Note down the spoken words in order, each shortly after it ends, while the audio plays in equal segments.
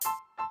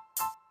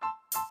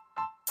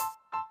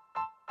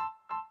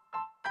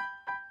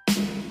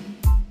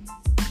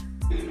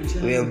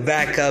We're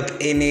back up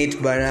in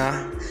it,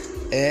 bana.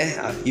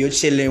 You're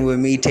chilling with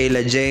me,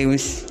 Taylor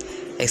James,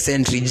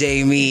 Eccentric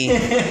Jamie.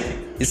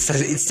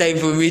 It's time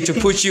for me to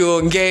put you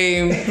on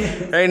game.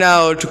 Right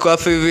now, to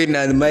coffee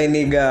and my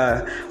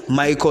nigga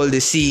Michael, the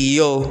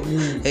CEO,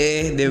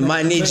 the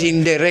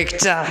managing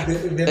director,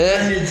 the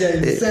manager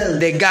himself,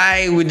 the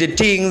guy with the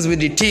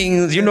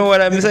things. You know what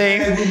I'm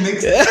saying?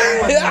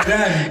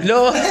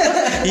 No,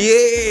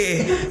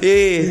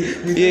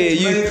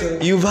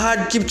 You've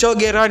had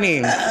Kipchoge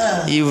running.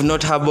 You've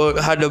not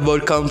heard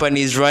about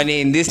companies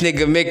running. This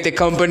nigga make the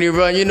company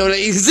run. You know, like,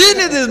 he's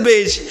in this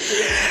bitch.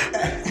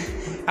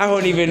 I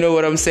don't even know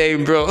what I'm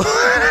saying, bro.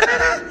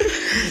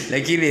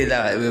 Like,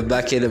 we're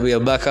back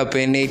up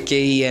in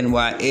 8K and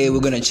we're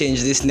gonna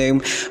change this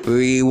name.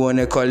 We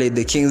wanna call it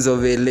the Kings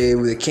of LA,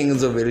 the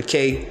Kings of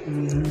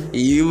LK.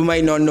 You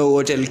might not know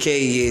what LK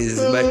is,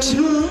 but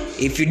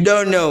if you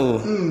don't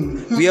know,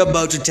 we're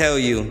about to tell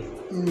you.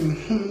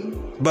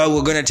 But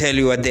we're gonna tell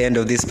you at the end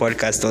of this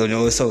podcast,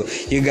 so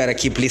you gotta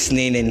keep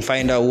listening and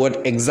find out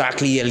what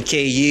exactly LK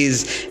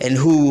is and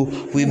who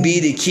we be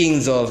the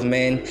kings of,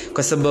 man.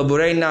 Because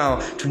right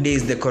now, today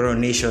is the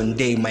coronation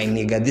day, my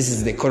nigga. This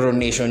is the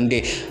coronation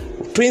day.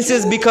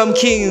 Princes become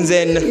kings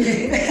and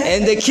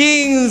the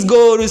kings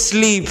go to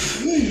sleep.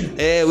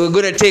 We're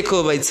gonna take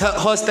over. It's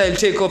hostile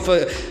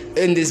takeover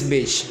in this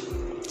bitch.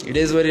 It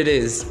is what it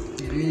is,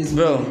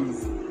 bro.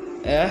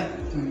 Yeah.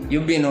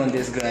 You've been on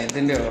this grind,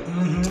 you know.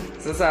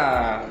 So,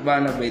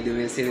 bana, by the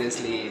way,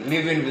 seriously,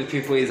 living with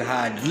people is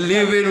hard.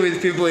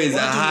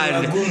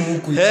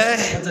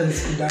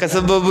 Kwa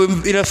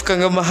sababu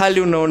inafikanga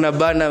mahali unaona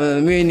bana,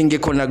 mimi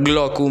ningekuwa na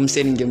Glock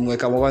umse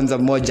ningemweka kwanza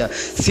moja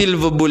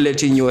silver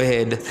bullet in your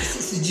head.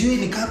 Sijui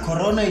nika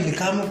corona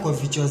ilikama kwa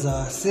vichwa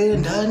za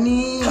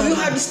ndani. Have you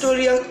heard the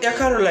story ya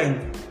Caroline?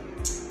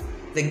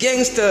 The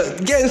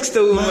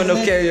gangster woman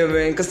of Kenya,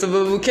 man. Because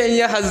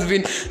Kenya has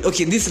been...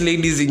 Okay, these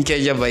ladies in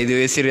Kenya, by the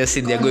way,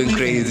 seriously, they're going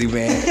crazy,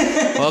 man.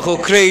 Wako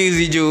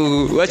crazy,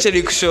 juu. Wacha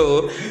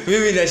nikushow.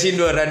 Mimi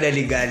nashindwa rada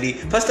ligali.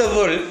 First of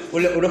all,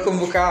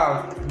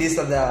 unakumbuka this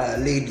other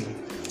lady.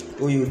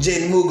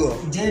 Jane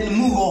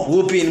Mugo.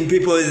 Whooping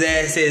people's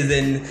asses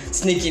and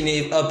sneaking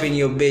it up in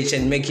your bitch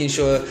and making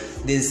sure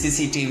there's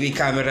CCTV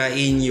camera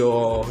in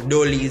your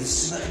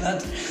dollies.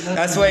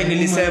 That's why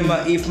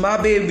nilisema, if my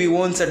baby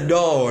wants a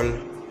doll,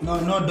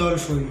 no doll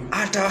for you.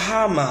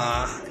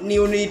 Atahama ni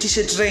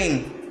uniitishe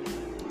train.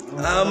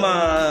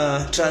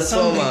 Ama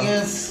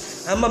transformer.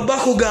 Ama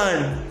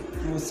Bakugan.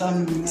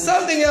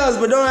 Something else,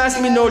 but don't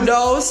ask me no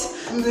dolls.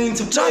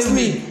 Trust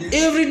me,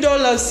 every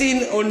doll I've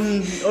seen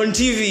on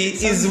TV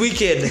is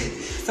wicked.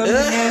 Something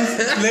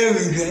else, play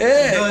with the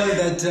doll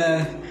that...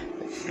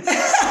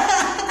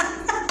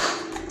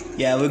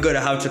 Yeah, we're gonna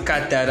have to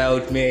cut that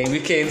out, man. We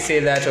can't say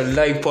that on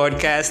live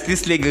podcast.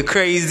 This nigga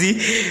crazy.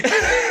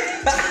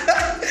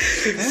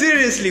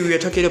 Seriously, we are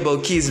talking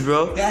about kids,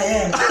 bro.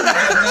 Yeah.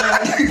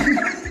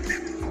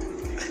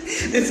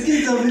 It's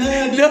kids of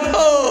nerd.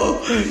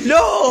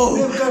 No.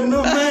 They've got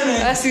no money.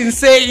 That's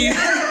insane.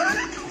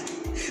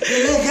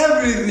 They like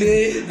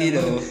everything. You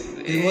know,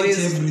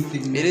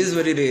 it is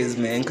what it is,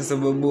 man. Because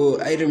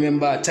I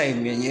remember a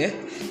time, yeah.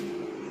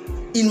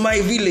 In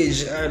my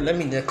village, let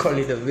me just call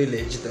it a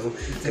village though.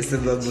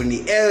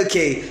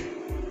 Okay,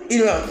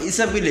 it's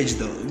a village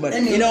though. But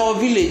in our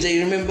village, I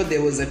remember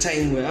there was a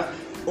time where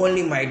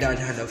only my dad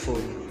had a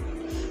phone.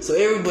 So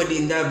everybody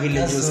in that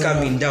village was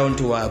coming down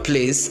to our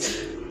place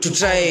to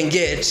try and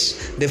get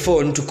the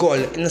phone to call.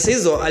 Na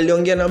sasa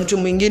aliongea na mtu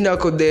mwingine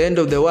ako the end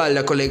of the world,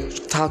 ako like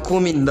saa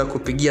 10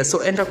 ndakupigia.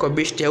 So enda kwa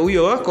best ya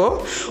huyo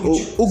wako,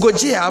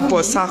 ugojea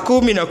hapo saa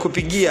 10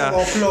 nakupigia.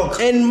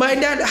 And my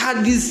dad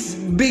had this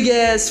big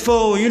ass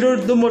phone, you know,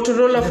 the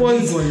Motorola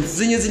phones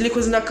zenye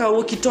zilikuwa zinakaa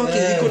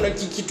walkie-talkie, ziko na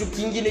kitu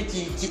kingine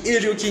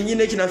aerial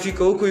kingine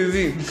kinafika huko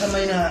hivi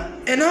kama ina.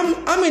 And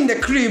I'm in the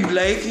crib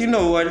like, you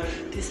know what,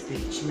 this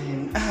bitch,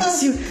 man.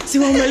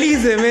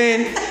 Siwamalize,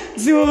 man.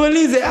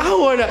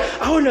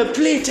 I wanna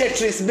play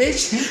Tetris,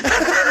 bitch.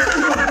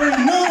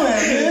 No,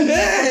 man.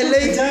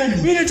 Like,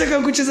 mimi nataka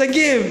kucheza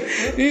game.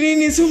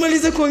 Nini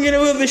siwamalize kuongea na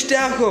wewe best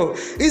yako.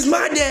 It's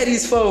my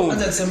daddy's phone.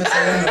 Hata kusema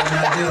sana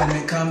na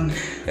wamekam.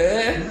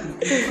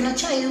 Kuna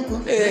chai huko.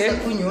 Unaweza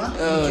kunywa.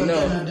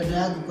 Na dada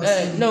yako kwa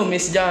simu. No,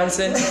 Miss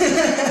Johnson.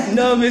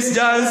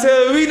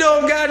 We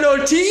don't got no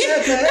tea.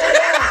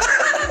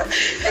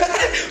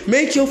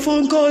 Make your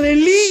phone call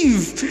and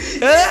leave.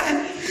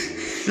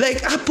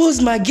 Like, I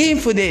paused my game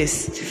for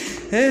this.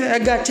 I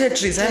got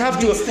Tetris. I have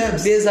to.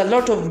 There's a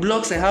lot of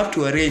blocks I have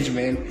to arrange,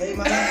 man.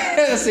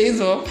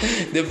 So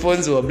the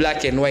phones were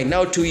black and white.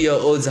 Now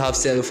 2-year-olds have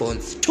cell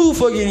phones. 2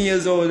 fucking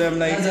years old. I'm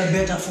like, that's a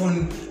better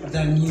phone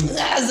than you.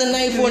 That's an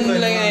iPhone.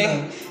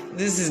 Like,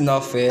 this is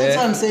not fair. That's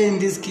what I'm saying.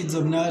 These kids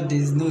of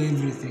nowadays know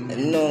everything.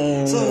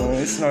 No,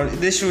 it's not.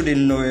 They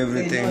shouldn't know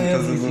everything.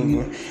 There's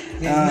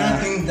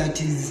nothing that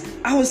is.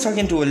 I was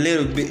talking to a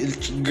little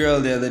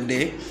girl the other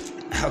day.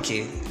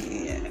 Okay.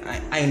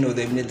 I know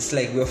them. It's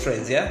like we're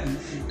friends, yeah.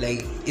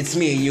 Like it's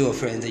me and you are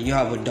friends, and you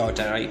have a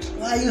daughter, right?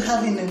 Why are you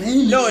having an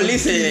angel? No,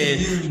 listen.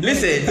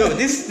 No,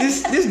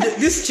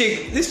 this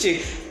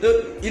chick.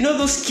 You know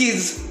those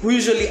kids who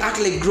usually act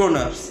like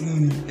grown-ups.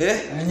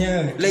 Yeah. I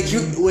know. Like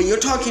when you're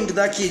talking to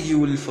that kid, you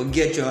will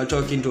forget you are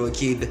talking to a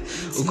kid.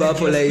 Like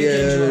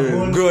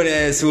a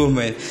grown-ass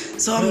woman.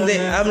 So I'm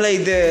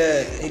like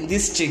and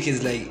this chick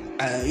is like.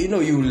 You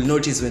will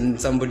notice when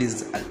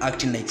somebody's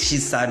acting like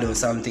she's sad or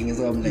something.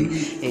 So I'm like,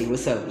 hey,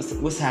 what's up?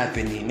 What's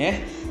happening?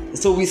 Eh?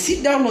 So we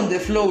sit down on the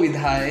floor with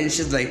her, and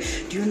she's like,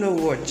 do you know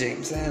what,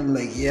 James? And I'm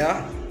like,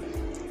 yeah.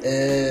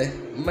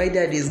 My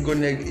dad is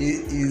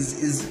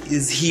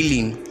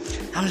healing.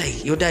 I'm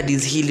like, your dad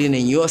is healing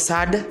and you're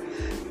sad?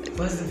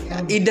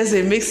 It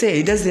doesn't make sense.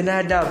 It doesn't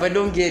add up. I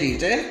don't get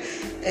it.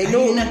 I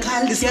know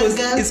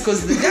it's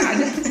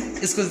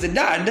because the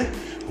dad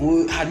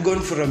had gone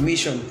for a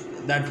mission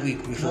that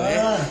week before.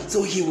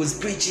 So he was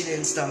preaching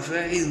and stuff.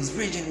 He was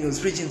preaching.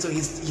 So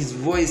his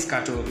voice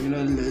cut off.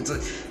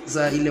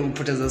 Ile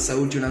mpoteza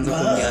sauti unaanza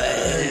kuongea.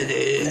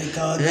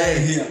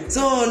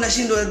 So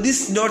nashindwa,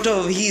 this daughter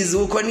of his,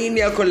 kwa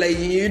nini ako like,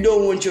 you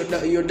don't want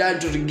your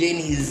dad to regain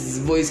his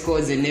voice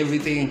cords and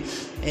everything.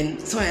 And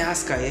so I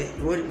ask her,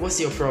 what's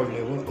your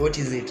problem? What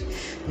is it?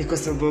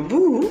 Because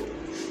babu,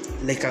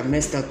 like I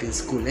messed up in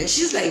school. And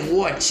she's like,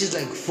 what? She's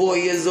like 4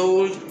 years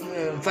old,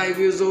 5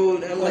 years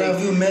old. And what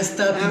have you messed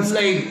up? I'm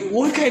like,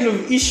 what kind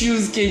of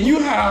issues can you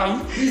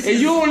have? And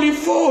you're only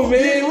 4,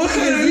 man. What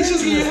kind of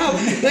issues can you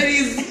have? That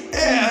is,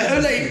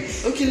 I'm like,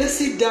 okay, let's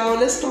sit down,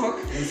 let's talk.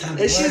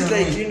 And she's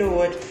like, you know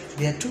what?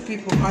 There are 2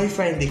 people I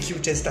find the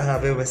cutest I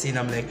have ever seen.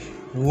 I'm like,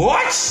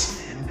 what?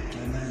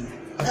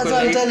 That's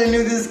why I'm telling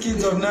you, these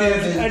kids of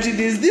nowadays. Actually,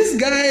 there's this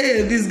guy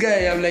and this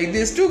guy. I'm like,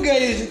 there's 2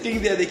 guys you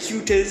think they're the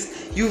cutest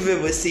you've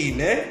ever seen,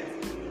 eh?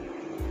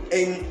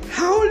 And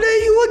how old are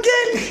you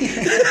again?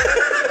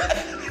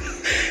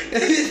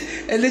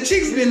 And the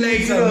chick's been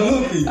like,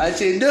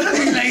 actually, don't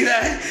be like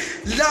that.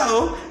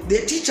 Now,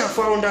 the teacher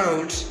found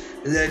out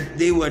that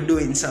they were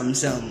doing some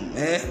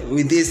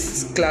with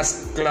this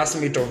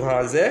classmate of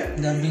hers, They've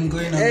been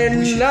going on.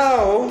 And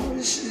now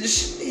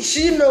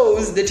she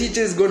knows the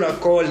teacher is gonna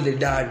call the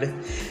dad,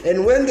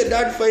 and when the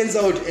dad finds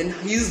out and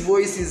his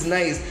voice is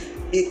nice,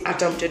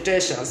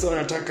 atamtetesha. So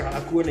anataka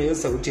akuwe na hiyo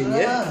sauti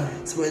yenye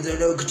siwezi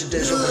ndio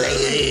kutetesha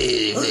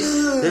like.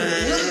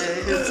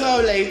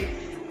 So like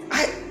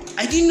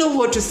I didn't know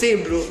what to say,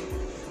 bro.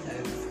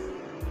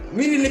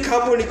 Mimi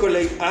nilikapo niko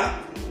like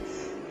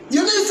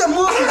you need some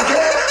movement,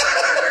 girl.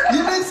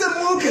 You need some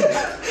movement.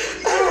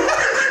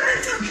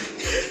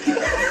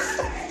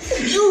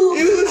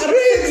 It was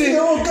crazy.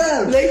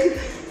 Like,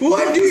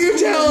 what do you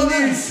tell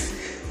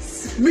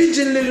this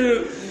midget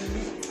little?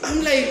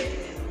 I'm like,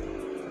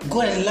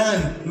 go and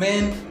learn,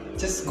 man.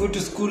 Just go to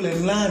school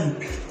and learn.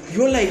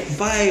 You're like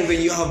 5 and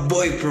you have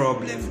boy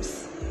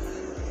problems.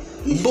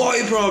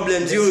 Boy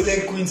problems. You're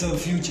like queens of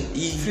future.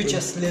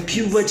 Future slave.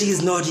 Puberty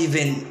is not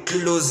even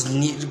close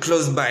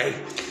by.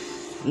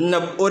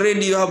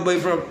 Already you have boy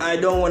problem. I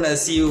don't want to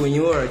see you when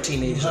you are a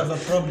teenager. You have a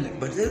problem.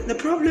 But the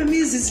problem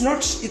is it's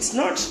not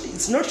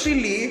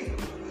really.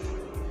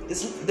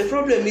 The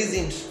problem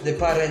isn't the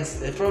parents.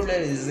 The problem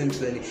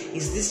isn't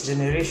it's this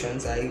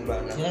generation's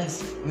Aibana.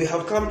 Yes. We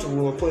have come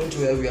to a point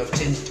where we have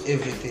changed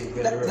everything.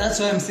 That's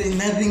why I'm saying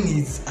nothing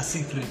is a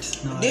secret.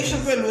 No, Dave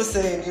Chappelle was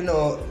saying,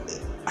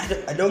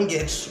 I don't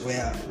get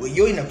where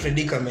you're in a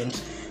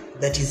predicament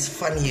that is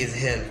funny as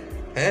hell,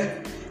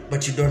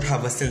 but you don't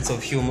have a sense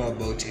of humor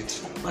about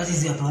it. What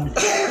is your problem?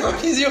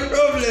 What is your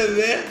problem,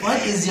 man?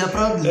 What is your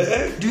problem?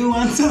 Do you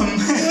want some?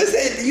 I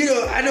said,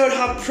 I don't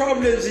have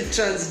problems with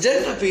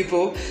transgender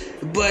people,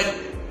 but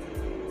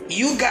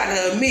you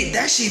gotta admit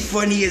that shit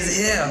funny as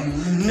hell.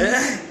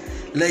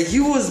 Mm-hmm. Like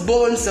you was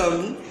born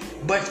something,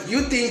 but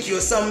you think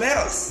you're something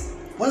else.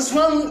 What's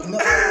wrong? No,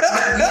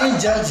 we ain't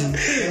judging.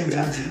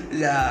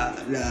 Nah.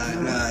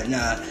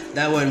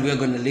 That one we're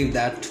gonna leave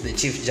that to the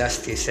Chief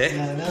Justice,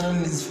 Yeah, that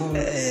one is for.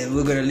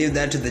 We're gonna leave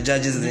that to the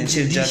judges and the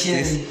Chief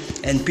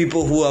Justice and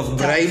people who have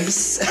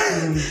bribes.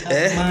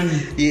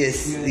 Money.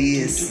 Yes.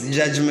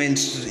 Judgment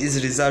is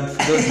reserved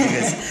for those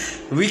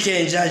niggas. We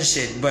can't judge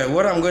shit, but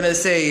what I'm gonna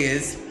say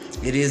is,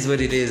 it is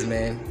what it is,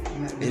 man.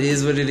 It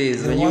is what it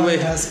is.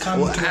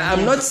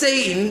 I'm not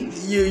saying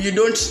you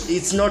don't.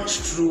 It's not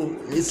true.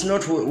 It's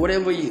not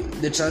whatever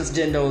the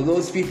transgender or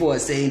those people are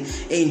saying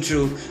ain't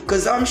true.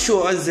 Because I'm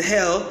sure as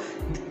hell,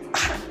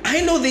 I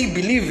know they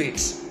believe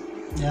it.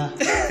 Yeah.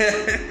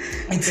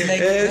 It's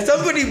like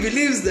somebody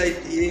believes that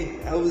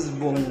I was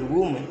born a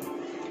woman.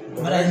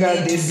 But I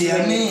got this.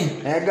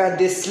 I got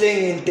this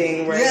slinging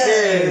thing right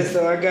there,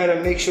 so I gotta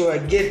make sure I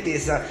get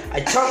this.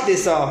 I chop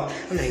this off.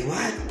 I'm like,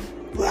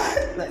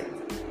 what? Like.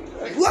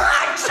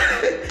 What?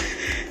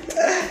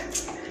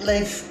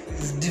 Life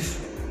is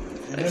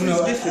different. I don't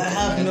know. I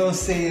have no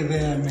say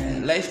there,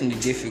 man. Life is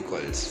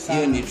difficult.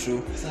 Hiyo ni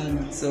true.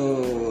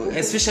 So,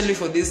 especially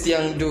for these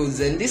young dudes,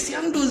 and these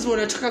young dudes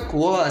wanataka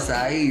kuoa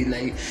sahi,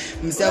 like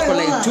msako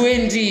like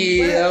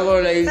 20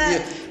 or like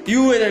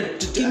you and a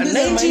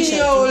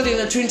 19-year-old and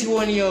a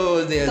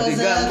 21-year-old they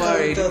got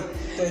married.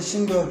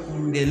 Kashindwa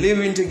ku they're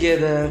living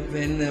together,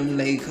 and I'm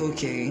like,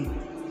 okay,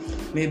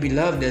 maybe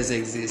love does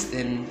exist.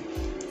 And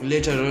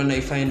later on,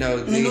 I find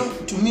out you know,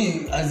 to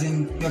me, as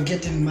in you're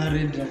getting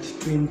married at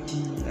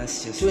 20,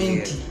 that's just 20,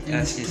 weird. and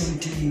That's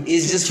just 20,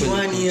 it's just for the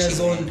 21 coochie, years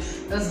man. old.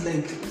 That's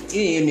like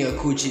In your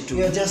coochie too.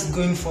 you're just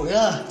going for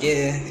Yeah,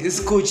 it's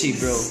coochie,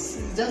 bro.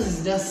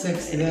 It's just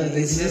sex. Yeah,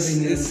 It's there's just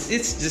nothing else.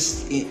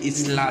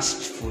 it's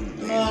lustful.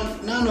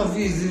 None of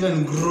you is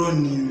even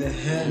grown in the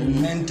head,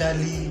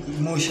 mentally,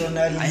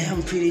 emotionally. I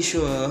am pretty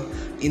sure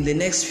in the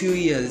next few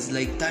years,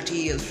 like 30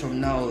 years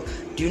from now,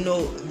 do you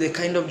know the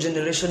kind of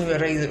generation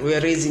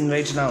we're raising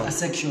right now? A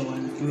sexual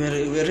one.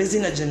 We're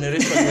raising a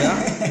generation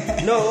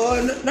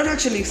where not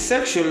actually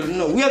sexual.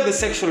 No, we are the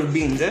sexual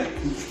beings,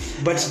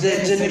 but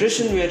the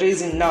generation we're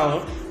raising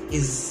now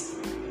is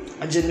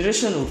a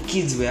generation of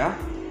kids where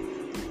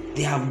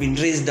they have been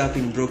raised up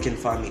in broken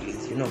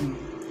families, you know.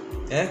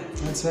 Yeah?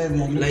 That's why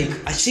they are looking. Like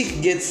a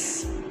chick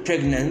gets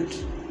pregnant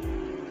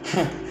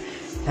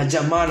na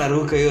jamaa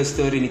anaruka hiyo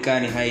story ni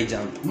kani high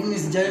jump. Mimi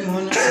sijai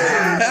muona,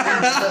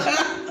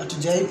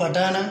 hatujai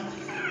patana.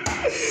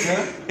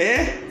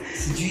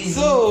 Sijui.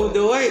 So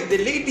the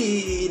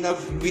lady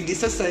inabidi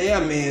sasa yeye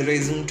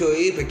ameraise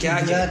mtoi peke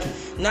yake.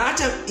 Na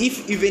hata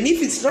even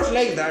if it's not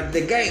like that,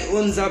 the guy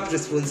owns up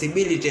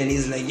responsibility and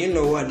he's like, you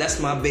know what, that's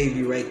my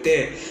baby right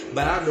there,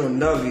 but I don't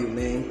love you,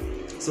 man.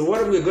 So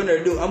what are we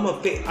gonna do? I'm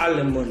gonna pay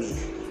alimony.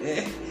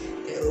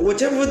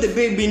 Whatever the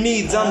baby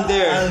needs, I'm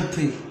there. I'll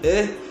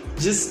pay.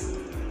 Just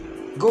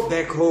go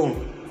back home.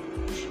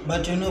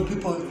 But you know,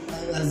 people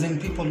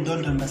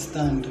don't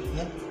understand.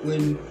 Yeah?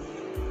 When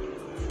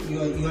you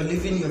are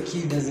leaving your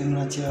kid as in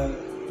unacha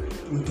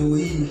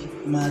mtoi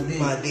madhe.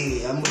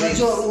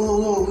 Unajua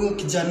huyo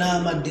kijana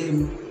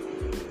madem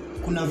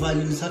kuna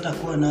values hata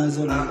kuwa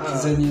nazo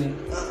zenye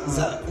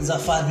za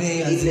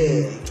father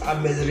ile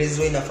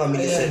ameraised in a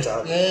family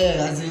setup.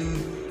 As in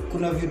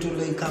kuna vitu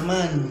like a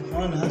man,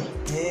 unaona?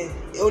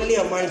 Only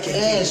a man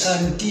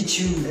can teach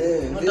you.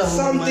 There's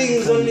some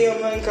things only a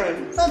man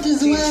can. That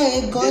is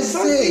why God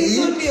says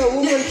only a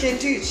woman can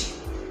teach.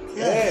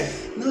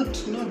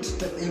 Not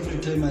every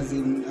time as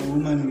in a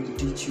woman will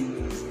teach you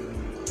as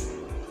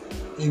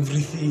in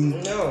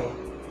everything. No.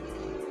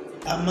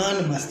 A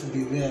man must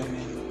be there,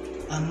 man.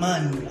 A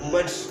man.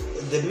 But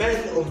the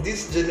men of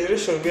this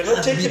generation, we're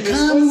not taking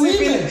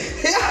responsibility.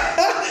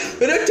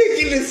 We're not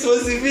taking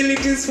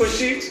responsibilities for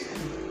shit.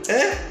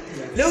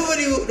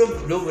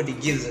 Nobody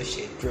gives a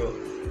shit, bro.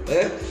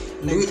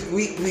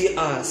 We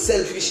are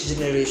selfish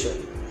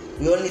generation.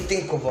 We only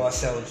think of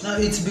ourselves. Now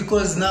it's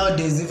because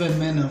nowadays even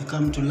men have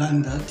come to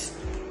learn that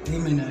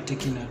women are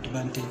taking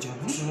advantage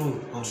of. True.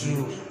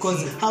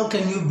 Because how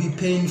can you be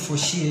paying for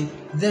shit,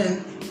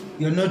 then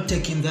you're not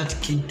taking that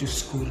kid to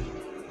school?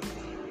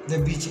 The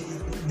bitch,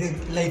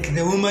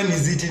 the woman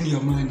is eating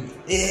your money.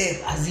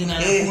 As in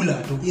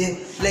anakula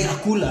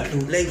tu.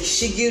 Like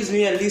she gives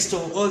me a list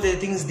of all the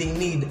things they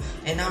need,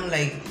 and I'm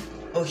like,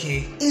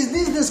 okay, is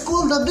this the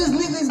school that this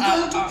nigga is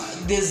going to?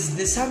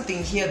 There's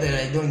something here that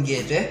I don't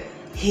get.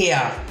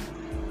 Here,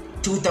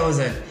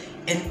 2000,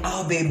 and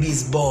our baby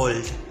is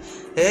bald.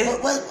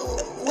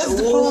 What's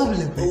the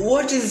problem?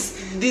 What is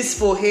this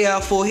for hair?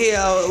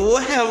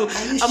 What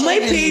am I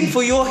paying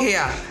for your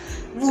hair?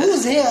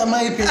 Whose hair am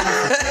I paying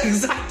for?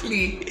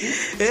 Exactly.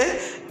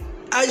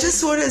 I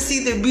just want to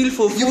see the bill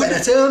for food. You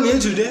better tell me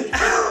today.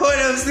 I want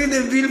to see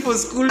the bill for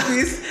school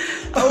fees.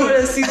 I want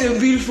to see the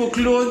bill for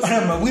clothes.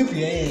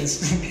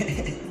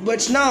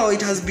 But now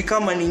it has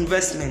become an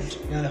investment.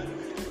 Yeah.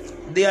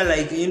 They are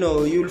like,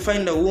 you'll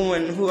find a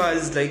woman who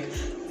has like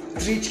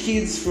 3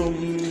 kids from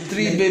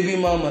 3 baby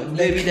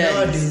daddies.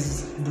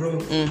 Nowadays, bro,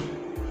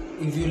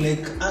 if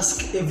you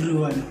ask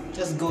everyone,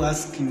 just go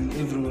asking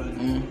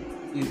everyone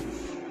if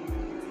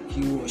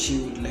he or she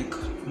would like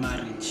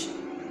marriage.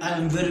 I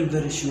am very,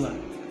 very sure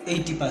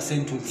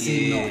 80% would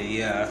say no.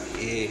 Yeah,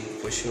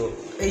 for sure.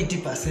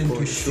 80% for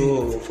would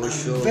sure, say for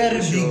sure. Very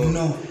for big sure.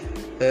 No.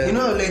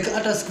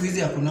 Hata siku hizi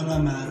hakunanga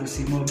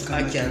maharusi mob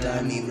kama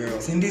kitambo,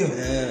 bro. Si ndio?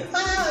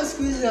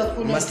 Siku hizi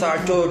hakuna.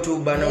 Mastato tu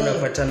bana,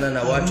 unapatana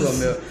na watu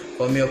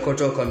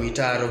wameokotwa kwa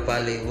mitaro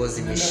pale, hivyo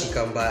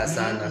zimeshika mbaya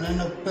sana.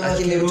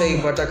 Lakini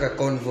utaipata ka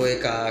convoy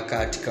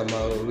katika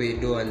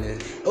mawedo.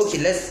 Okay,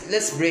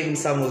 let's bring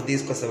some of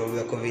this kwa sababu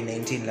ya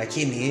COVID-19,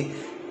 lakini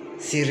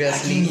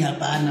seriously,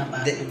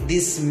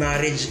 this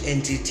marriage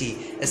entity,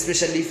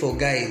 especially for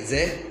guys,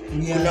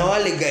 kuna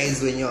wale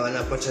guys wenye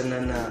wanapatana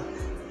na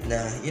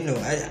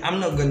I'm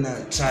not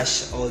gonna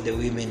trash all the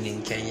women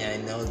in Kenya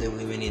and all the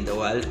women in the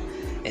world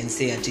and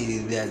say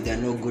until there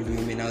are no good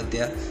women out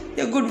there.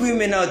 There are good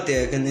women out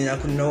there.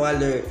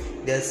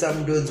 There are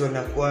some dudes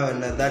wanakuwa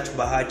na that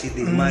bahati,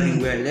 they marry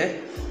well.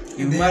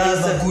 You they marry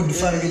have a good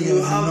family.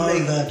 You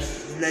have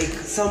like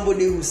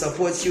somebody who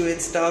supports you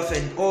and stuff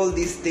and all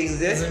these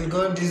things. And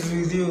God is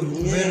with you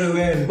very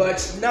well.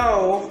 But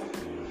now,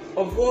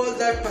 of all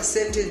that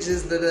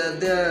percentages that are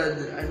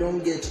there, I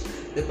don't get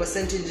the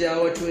percentage ya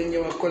watu wenye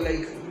wako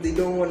like they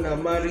don't want to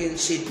marry and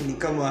shit, ni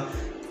kama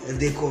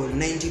they call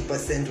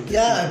 90% of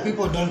the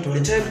people don't people.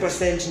 want The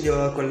 10% ndio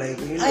wako like,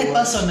 you know I what?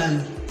 personally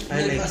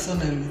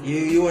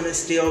You want to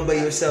stay all by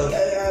yourself.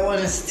 I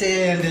want to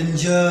stay and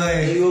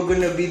enjoy. You're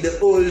gonna be the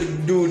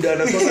old dude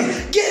and I'm gonna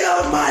get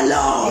out my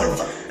lawn.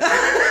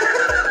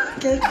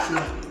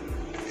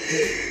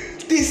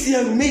 This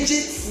young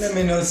midgets. Let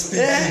me not speak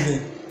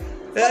even.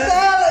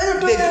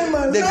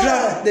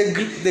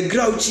 The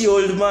grouchy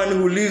old man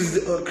who lives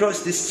across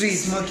the street,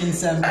 smoking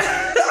some,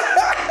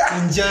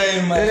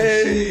 enjoying my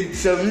shit.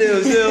 Some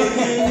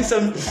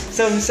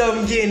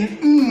gin.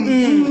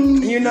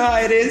 You know how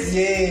it is.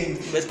 Yeah.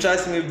 But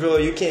trust me, bro,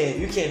 you can't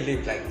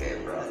live like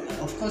that, bro.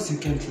 Of course you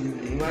can't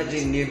live.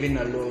 Imagine living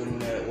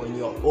alone when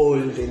you're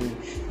old and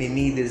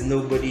maybe there's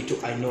nobody to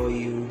annoy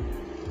you.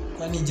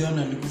 Kwani John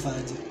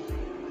alikufaje?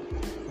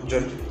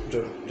 John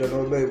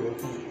Bible.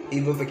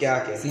 Hivyo peke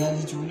yake. Si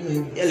alichukuliwa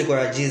hivyo. Yeye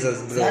alikuwa na Jesus,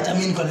 bro. Si hata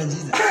mimi niko na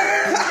Jesus.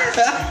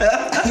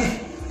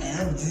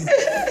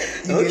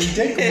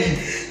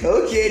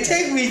 Okay,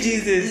 take me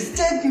Jesus.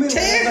 Take me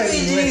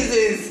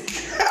Jesus.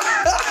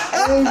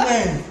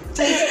 Amen.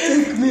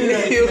 Take me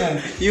right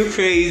now. You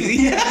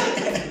crazy.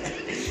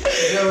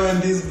 Don't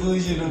want this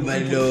bullshit.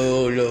 But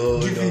no.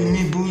 Giving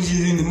me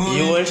bullshit in the morning.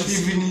 You want?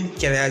 Evening.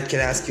 Can I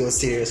ask you a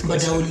serious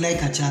question? But I would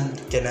like a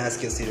child. Can I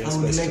ask you a serious I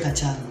would question? like a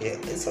child.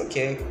 Yeah, it's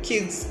okay.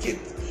 Kids.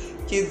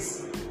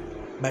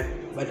 But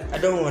I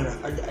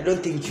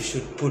don't think you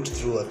should put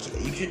through a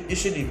kid. You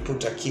shouldn't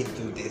put a kid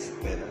through this,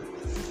 man.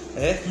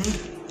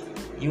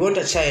 You want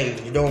a child,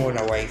 you don't want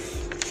a wife,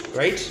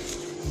 right?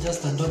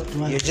 Just adopt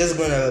one. You're just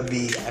gonna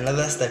be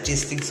another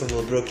statistics of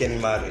a broken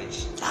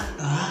marriage,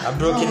 a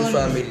broken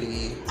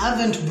family. I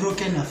haven't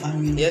broken a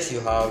family. Yes,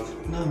 you have.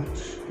 No.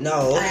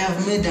 Now I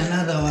have made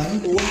another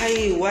one.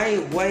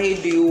 Why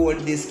do you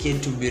want this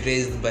kid to be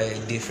raised by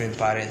different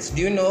parents?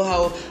 Do you know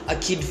how a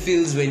kid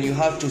feels when you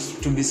have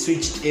to be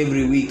switched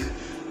every week?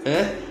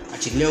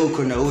 Leo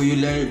kuna huyu,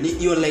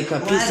 you're like a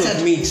piece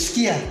of meat.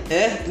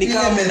 Ni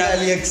kama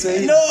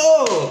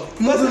no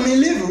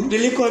mvumilivu.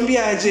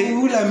 Nilikwambia aje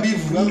ula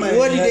mbivu.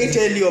 What did I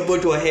tell you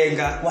about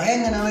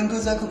wahenga na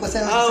wengozi wako kwa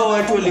sababu hao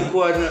watu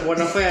walikuwa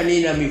wanafanya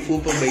nini na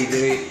mifupa, by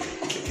the way?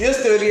 Your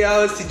story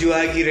yao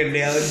sijuagi rende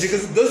yao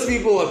because those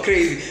people were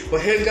crazy.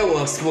 Wahenga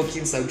were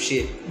smoking some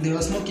shit. They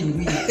were smoking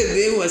weed.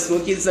 They were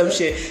smoking some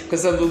shit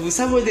because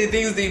some of the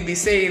things they be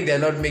saying they're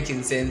not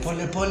making sense.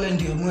 Pole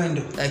ndio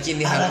mwendo.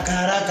 Lakini haraka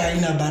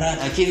haina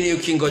baraka. Lakini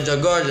ukingoja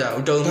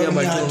utaumia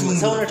matumbo.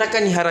 Sasa unataka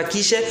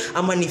niharakishe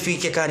ama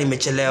nifike kama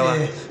nimechelewa?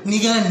 Ni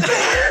gani?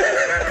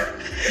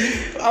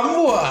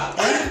 Amua.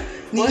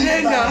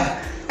 Wahenga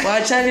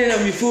waachane na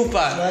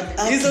mifupa.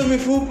 Hizo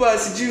mifupa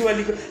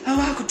sijui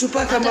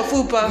hawakutupaka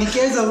mafupa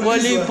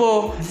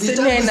walipo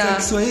tena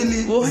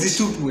Kiswahili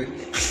zitupwe.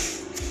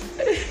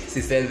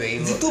 Siseme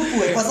hivyo.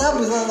 Zitupwe kwa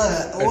sababu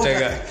sasa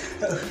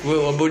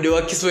wewe wabode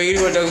wa Kiswahili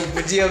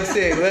watakupatia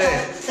msee wewe.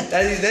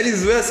 That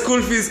is where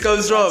school fees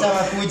comes from.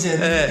 Sawa kuja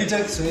nilipita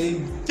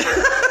Kiswahili.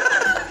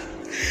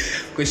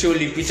 Kesho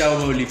ulipita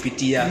au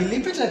ulipitia?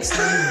 Nilipita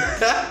Kiswahili.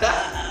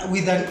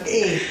 With an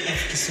A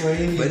of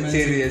Kiswahili. But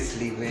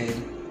seriously, man,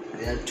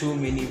 there are too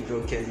many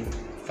broken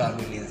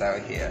families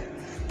out here.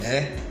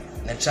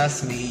 And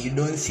trust me, you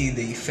don't see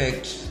the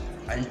effect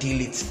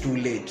until it's too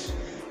late.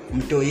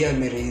 Mtoi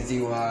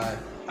amereiziwa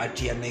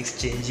ati ana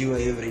exchange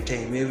every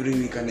time, every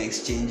week ana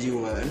exchange.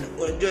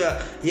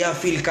 Unajua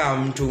feel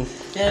kama mtu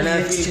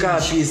ana feel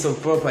kama piece of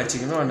property,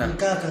 unaona?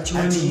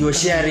 Ati you're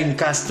sharing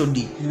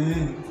custody.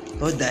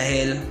 What the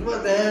hell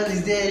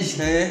is this?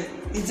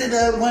 It's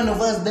that one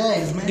of us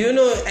dies, man. Do you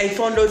know I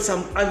found out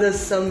some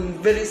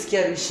very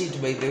scary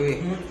shit, by the way.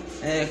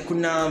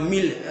 Kuna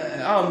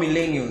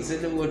millennials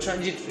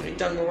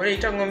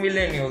wanaitangwa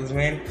millennials,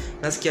 man.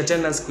 Nasikia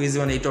tena siku hizi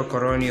wanaitwa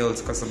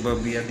coronials kwa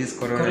sababu ya this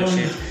corona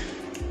shit.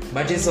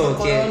 But it's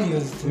okay.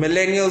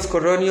 Millennials,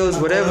 coronials,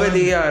 whatever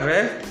they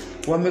are,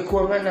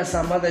 wamekuwa na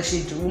some other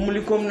shit.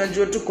 Mlikuwa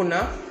mnajua tu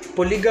kuna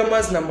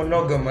polygamous na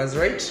monogamous,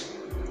 right?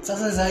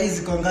 Sasa za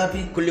hizi kwa ngapi?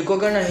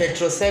 Kulikuwa na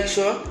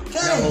heterosexual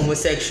na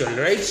homosexual,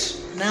 right?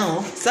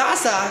 Now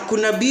sasa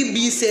kuna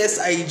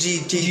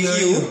BBCSIGTQ,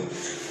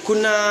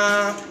 kuna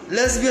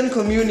lesbian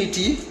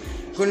community,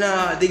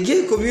 kuna the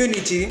gay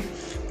community.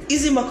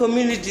 Hizi ma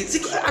community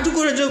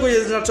hatuko najua kwenye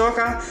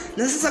zinatoka.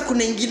 Na sasa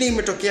kuna ingine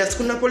imetokea,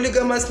 kuna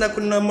polygamous na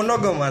kuna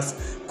monogamous.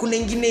 Kuna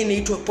ingine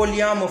inaitwa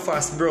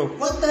polyamorphous, bro.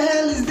 What the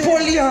hell is that?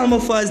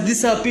 Polyamorphous,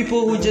 these are people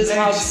who just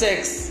have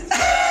sex.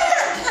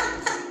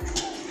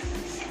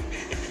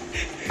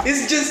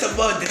 It's just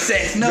about the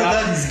sex. No,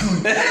 that is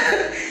good.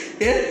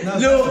 Yeah?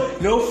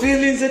 No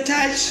feelings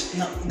attached.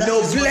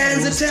 No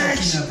plans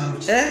attached.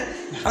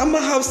 I'ma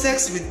have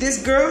sex with this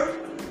girl.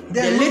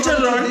 Then later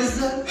on,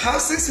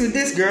 have sex with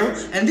this girl,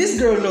 and this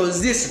girl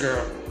knows this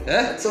girl.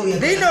 So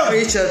they know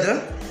each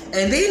other,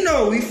 and they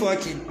know we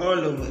fucking all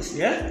of us.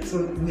 Yeah. So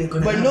we're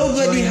gonna. But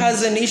nobody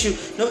has an issue.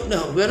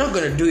 No, we're not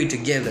gonna do it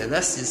together.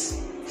 That's just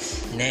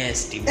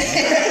nasty, man.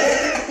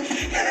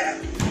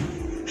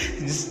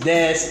 This is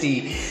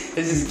nasty.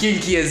 This is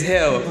kinky as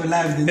hell. People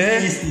love the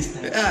nasty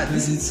stuff.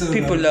 This is so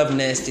people bad. love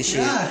nasty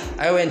shit. Yeah.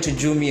 I went to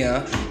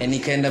Jumia and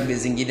nikaenda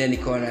bezingine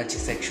nikaona ati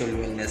sexual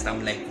wellness.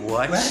 I'm like,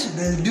 what?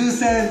 They do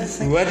sell.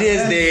 What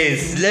is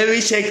this? Let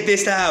me check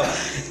this out.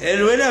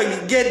 And when I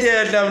get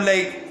there, and I'm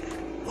like,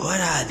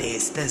 what are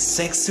these? The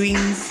sex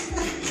swings?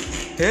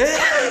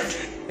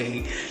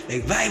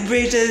 like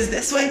vibrators.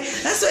 That's why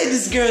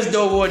these girls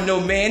don't want no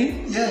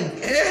men. Yeah.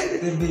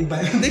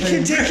 They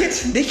can take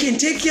it. They can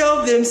take care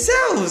of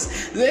themselves.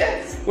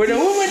 When a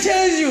woman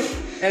tells you,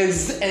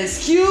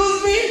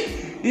 "Excuse me,"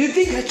 you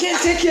think I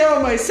can't take care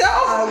of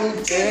myself? I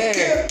will take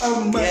care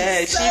of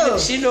myself. Yeah,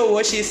 she know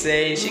what she's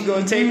saying. She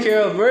gonna take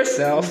care of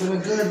herself. I'm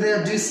gonna go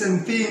there, do some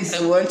things.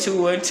 1,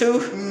 2, 1, 2.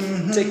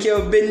 Mm-hmm. Take care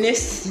of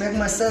business. Make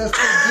myself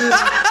feel good.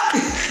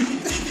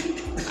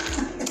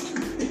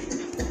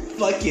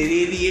 Fucking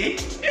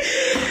idiot.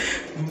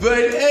 But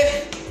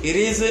it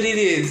is what it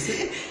is.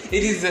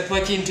 It is the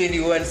fucking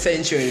 21st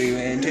century,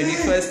 man.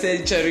 21st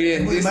century.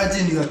 And this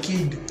Imagine you're a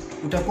kid.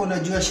 Utakuwa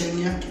unajua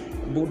sheni yake.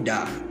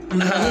 Buddha.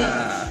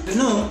 You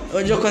know,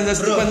 Unajua kwanza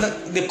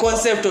the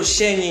concept of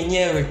sheng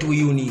yenyewe tu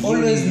uni.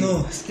 Always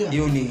know.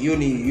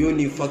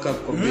 Uni fuck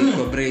up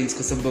kwa brains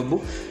kwa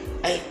sababu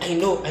I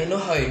know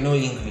how I know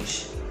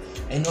English.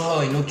 I know how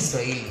I know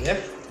Kiswahili, yeah?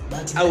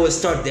 But I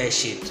was taught that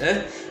shit.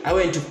 I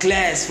went to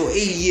class for 8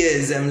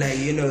 years. I'm like,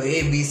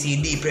 A, B, C,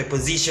 D,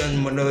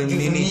 preposition,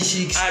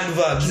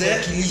 adverbs.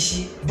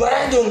 But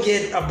I don't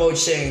get about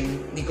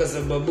sheng because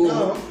of babu.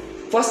 No.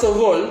 First of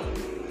all,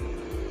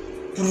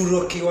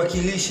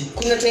 wakilishi.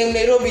 kuna time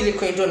Nairobi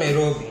ilikuwa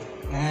Nairobi.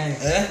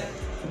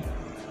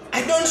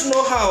 I don't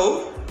know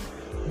how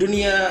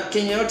dunia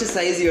Kenya yote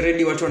saizi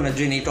already watu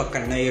wanajua inaitwa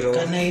Kanairo.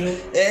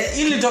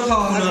 Ili toka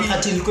wapi? Kuna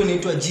wakati ilikuwa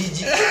inaitwa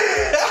jiji.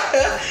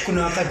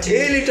 Kuna wakati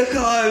ili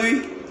toka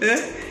wapi?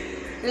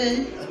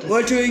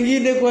 Watu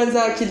wengine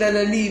kwanza akina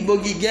nani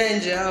Bogi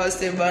Genja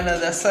hawase bana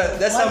that's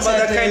some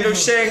other kind of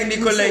sheng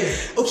niko like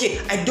okay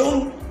I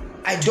don't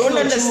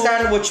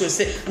understand what you're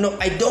saying. No,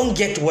 I don't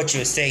get what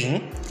you're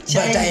saying.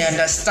 But I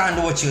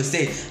understand what you're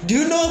saying. Do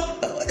you know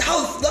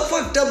how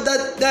fucked up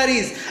that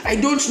is? I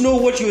don't know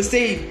what you're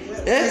saying.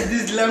 Is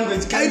this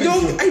language I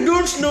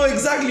don't know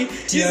exactly.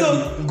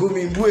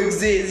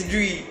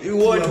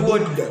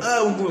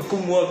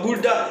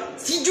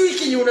 Sijui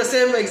kinyo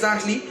unasema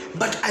exactly,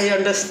 but I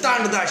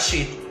understand that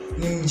shit.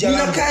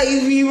 Ninakaa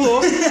hivi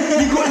hivyo.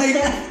 Niko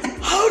like,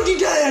 how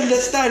did I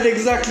understand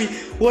exactly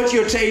what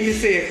you're trying to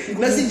say?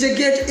 Na sija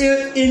get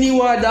any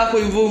word hapo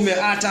hivyo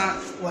umeata.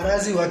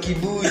 Warazi wa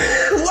kibui.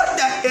 What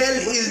the hell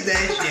is that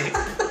shit?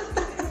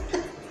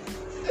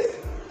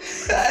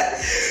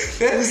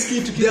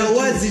 There are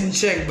words in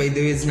Czech, by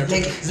the way,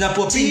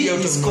 Tea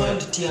is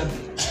called tiabi.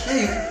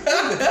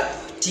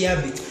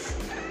 Tiabi.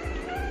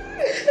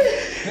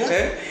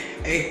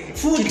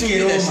 Food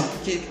kiroma.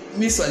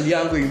 Mi swali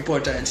yangu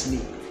important ni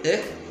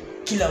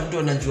kila mtu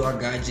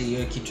anajuagaje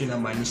hiyo kitu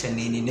inamaanisha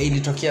nini na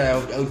ilitokea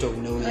out of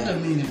nowhere. Hata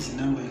mimi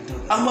sinamba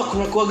itoka. Ama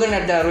kuna kuaga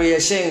na daro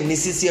ya sheng ni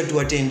sisi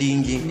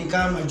hatuatendingi. Ni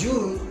kama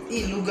juu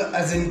hii lugha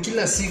as in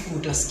kila siku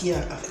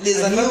utasikia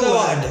there's another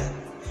word.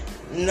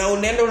 Na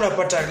unaenda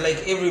unapata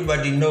like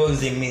everybody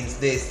knows it means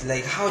this.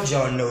 Like how do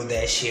you know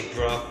that shit,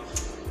 bro?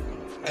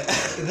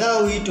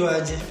 Thou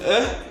itwaje?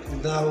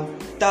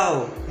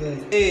 Thou.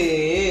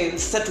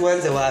 Sasa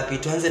tuanze wapi?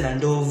 Tuanze na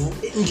ndovu.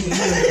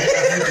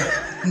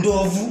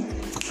 Ndovu.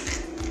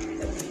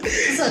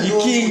 Sasa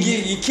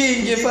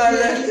Ikingi pale.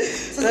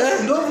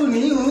 Sasa ndovu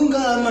ni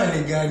unga ama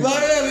ni gani?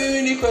 Bana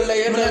mimi niko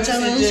like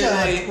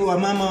tunachanganyisha wa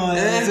mama wa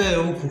wazee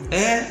huku.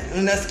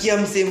 Unasikia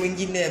msee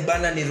mwingine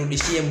bana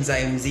nirudishie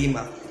mzae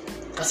mzima.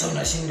 Sasa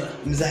unashinda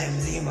mzae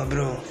mzima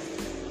bro.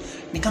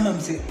 Ni kama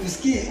msee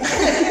usikie.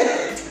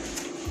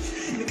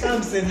 Ni kama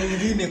msee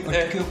mwingine kwa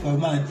tukio kwa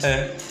maji.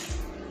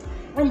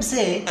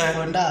 Msee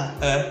konda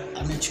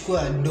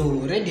amechukua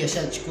do, ready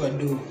ashachukua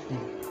do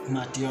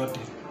mati yote.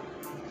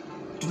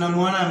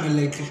 Tunamwona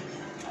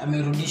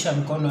amerudisha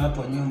mkono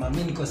hapo nyuma.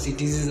 Mimi niko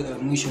citizen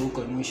mwisho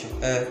huko mwisho.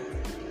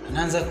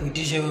 Anaanza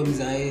kuitisha huyo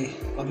mzae,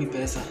 wapi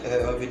pesa?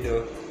 Wapi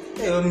do?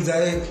 Huyo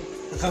mzae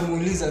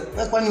akamuuliza,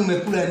 "Kwani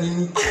umekula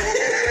nini?"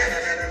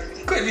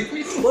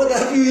 What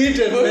have you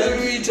eaten?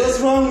 What's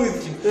wrong with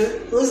you?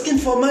 You're asking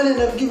for money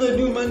and I've given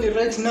you money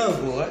right now.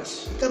 What?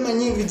 Kama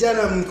nyinyi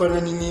vijana mko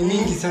na nini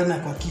mingi sana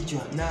kwa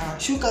kichwa.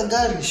 Shuka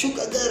gari.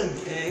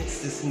 It's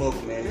the smoke,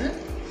 man.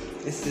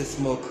 It's the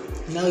smoke.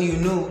 Now you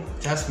know.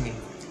 Trust me.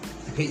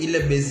 Ile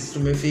base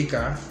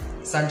tumefika.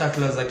 Santa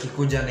Claus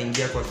akikuja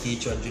anaingia kwa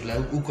kichwa jula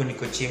huko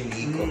niko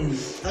chimney iko.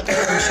 Hata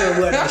mshoe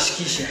bwana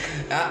anashikisha.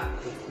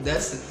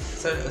 That's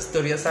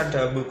story ya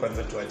Santa Abu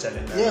kwanza tuachane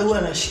na. Yeah, huwa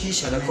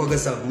anashikisha. Anakuaga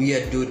some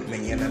weird dude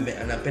mwenye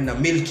anapenda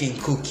milking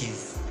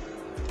cookies.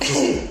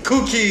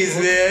 Cookies,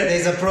 man.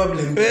 There's a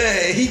problem.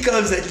 He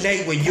comes at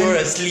night when you're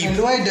asleep. And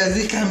why does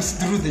he come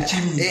through the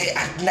chimney?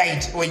 At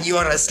night when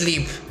you're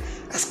asleep.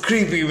 That's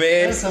creepy,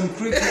 man. That's some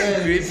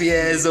creepy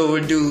ass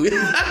old dude.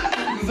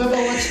 You've ever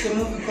watched a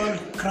movie called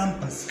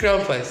Krampus?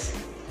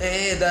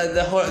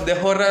 The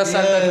horror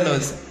Santa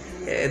Claus.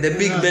 The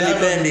big belly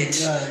that bandit.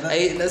 one,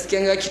 yeah,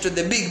 Nasikianga kitu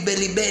the big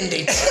belly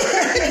bandit.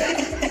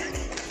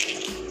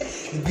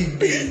 The big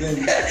belly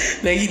bandit.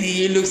 Like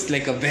he looks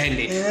like a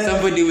bandit. Yeah.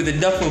 Somebody with a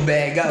duffel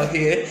bag out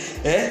here.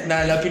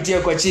 Na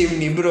anapitia kwa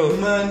chimney, bro.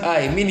 Man.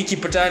 Aye, mimi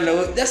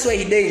nikipatana. That's why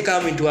he didn't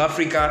come into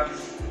Africa.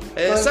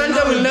 Santa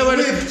now will never.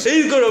 whipped.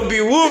 He's gonna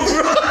be whooped,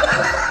 bro.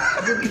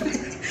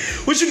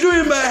 What you doing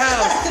in my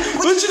house?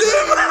 What you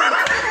doing in my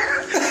house?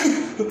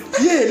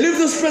 Yeah, leave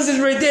those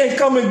presents right there and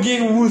come and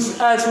get Wolf's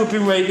ass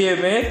whooping right there,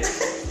 man.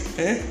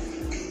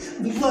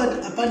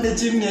 Before apande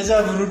chimney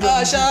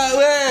ashavuruta.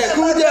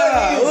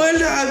 Kuja,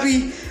 uenda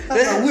wapi?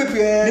 Whip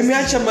your ass.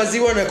 Nimeacha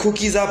maziwa na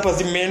cookies hapa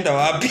zimeenda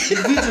wapi? Whip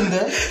your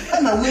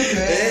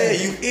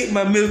ass. You ate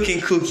my milk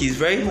and cookies,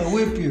 right? I'ma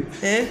whip you.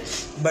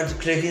 But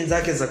cravings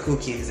zake za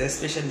cookies,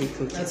 especially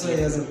cookies. That's why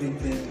he has a big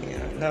belly.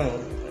 Yeah,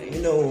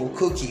 no,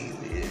 cookies.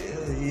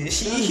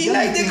 He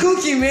like the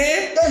cookie,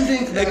 man. Don't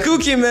drink The that.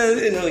 cookie man,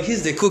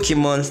 he's the cookie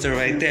monster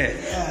right there.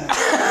 Yeah.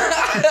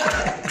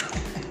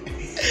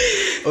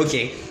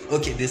 Okay,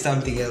 there's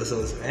something else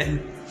also, man.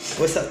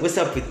 What's up with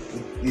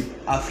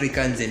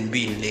Africans and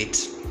being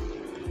late?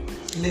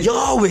 You're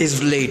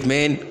always late,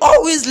 man.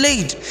 Always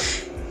late.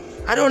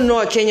 I don't know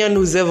a Kenyan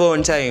who's ever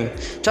on time.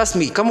 Trust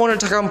me, kama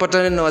unataka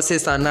mpatane na wase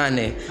saa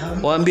 8,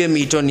 waambie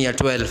mitoni ya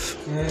 12.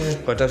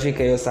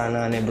 Watafika hiyo saa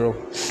 8, bro.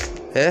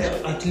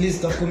 At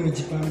least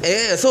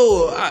umejipanga.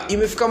 So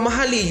imefika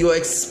mahali you're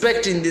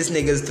expecting these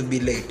niggas to be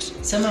late.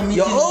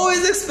 You're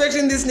always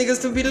expecting these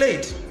niggas to be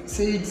late.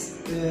 Say it's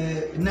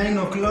 9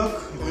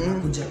 o'clock,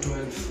 kuja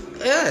 12.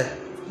 Yeah,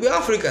 we're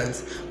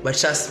Africans, but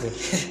trust me.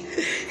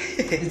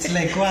 It's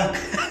like work.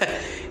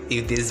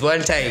 If there's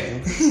one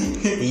time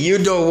you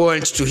don't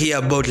want to hear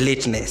about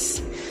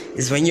lateness,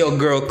 it's when your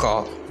girl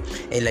call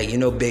and like,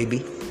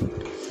 baby,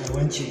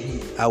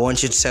 I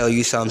want you to tell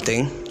you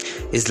something.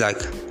 It's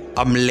like,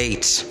 I'm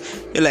late.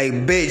 You're like,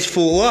 bitch,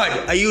 for what?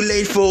 Are you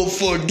late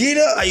for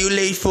dinner? Are you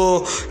late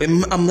for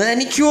a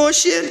manicure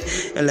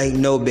shit? And like,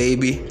 no,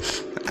 baby.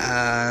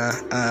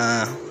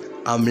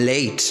 I'm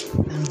late.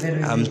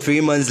 I'm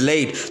 3 months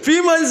late.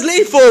 3 months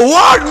late for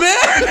what,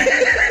 man?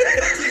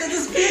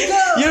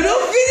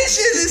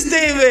 Finishing this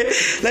statement.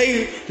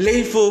 Like,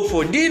 late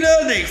for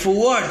dinner, like for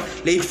what?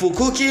 Late for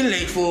cooking,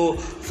 late for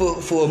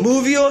a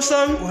movie or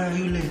something? What are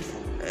you late for?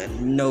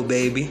 No,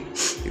 baby.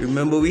 You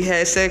remember we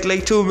had sex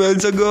like 2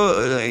 months ago?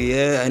 Like,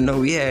 yeah, I know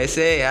we had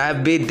sex. I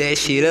beat that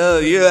shit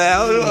up. Yeah,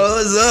 I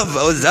was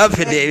up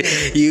for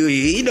that.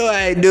 You know how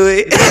I do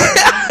it.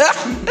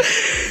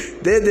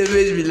 Then the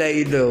bitch be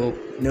like,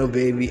 no,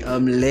 baby,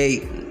 I'm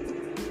late.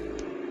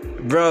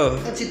 Bro.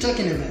 What you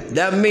talking about?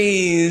 That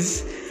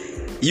means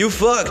you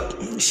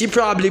fucked. She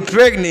probably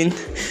pregnant.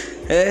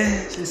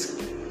 She's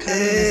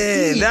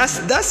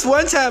that's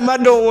one time I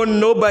don't want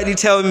nobody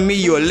telling me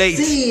you're late.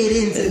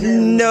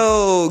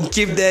 No,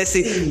 keep that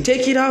seed.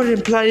 Take it out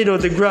and plant it on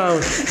the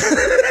ground.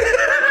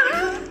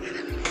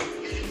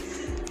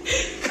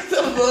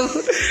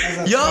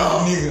 Yo,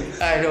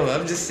 I know.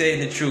 I'm just saying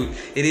the truth.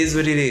 It is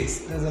what it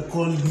is. That's a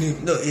cold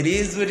nigga. No, it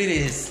is what it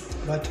is.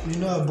 But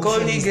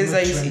cold niggas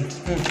I see.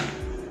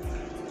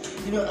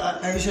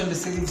 I usually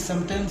say if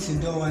sometimes you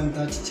don't want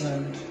that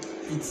child,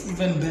 it's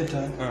even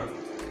better.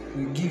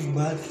 You give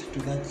birth to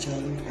that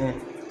child.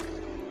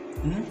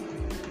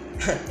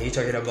 Are you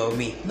talking about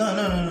me? No.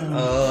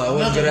 Oh, I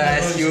was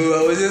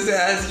just gonna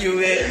ask you,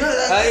 man.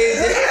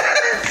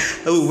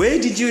 Where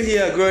did you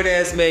hear a grown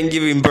ass man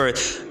giving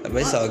birth?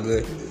 It's all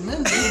good.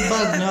 Men give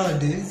birth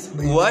nowadays.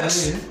 What?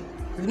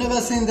 You've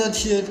never seen that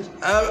shit?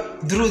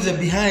 Through the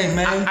behind,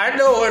 man. I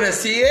don't want to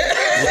see it.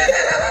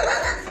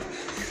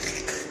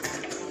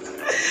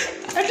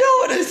 I don't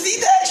want to see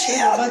that shit.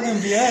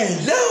 Fucking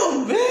behind.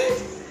 No, man.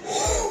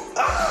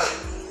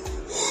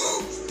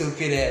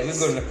 Stupid ass.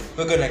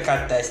 We're gonna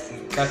cut that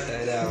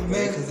out,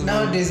 man.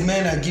 Nowadays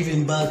men are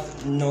giving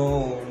birth.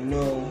 No.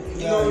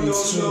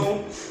 It's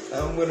true.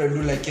 I'm gonna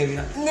do like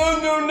Kevin.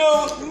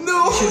 No.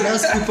 You should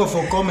ask people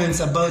for comments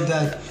about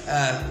that.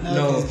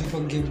 No.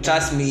 People give birth.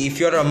 Trust me, if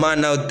you're a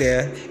man out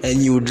there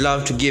and you would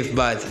love to give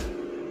birth,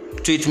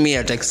 tweet me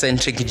at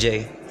Eccentric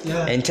J.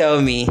 Yeah. And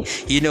tell me,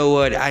 you know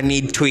what? I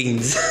need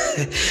twins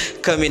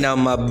coming out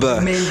my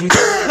butt.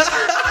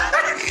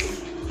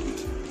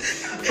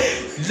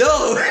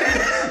 No.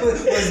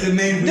 What's the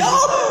main reason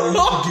for you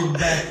to give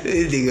back?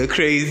 This nigga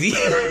crazy.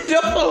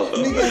 No.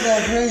 Niggas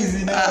are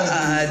crazy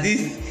now.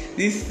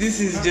 This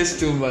is just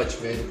too much,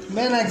 man.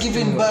 Men are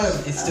giving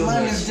birth. It's too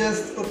man much. is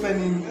just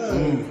opening.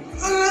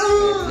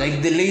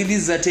 Like the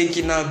ladies are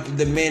taking up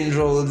the men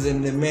roles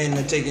and the men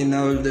are taking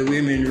out the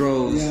women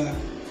roles. Yeah.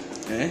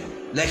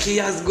 Like he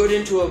has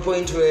gotten to a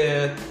point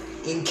where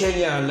in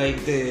Kenya,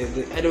 like the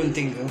I don't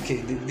think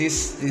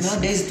this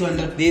nowadays to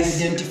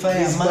identify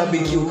this a man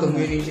barbecue or a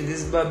community,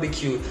 this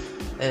barbecue.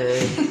 I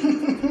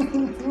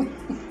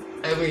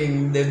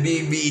mean the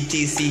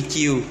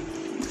BBTCQ,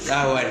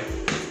 that one.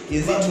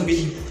 Is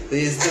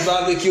the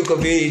barbecue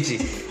community?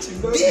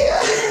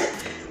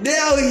 They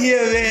out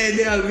here, man.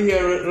 They out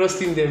here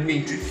roasting their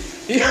meat.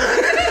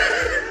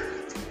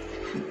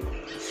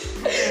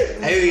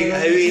 I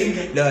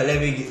no, let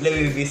me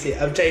be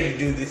serious. I'm trying to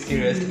do this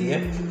seriously,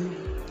 yeah?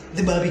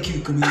 The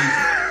barbecue community.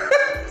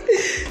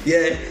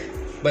 Yeah,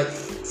 but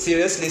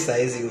seriously,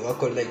 saizi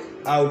wako like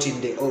out in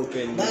the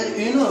open. But,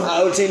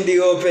 out in the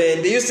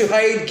open. They used to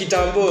hide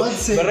kitambo,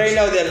 but right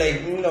now they're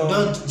like,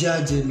 Don't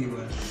judge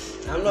anyone.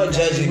 I'm not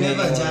judging anyone.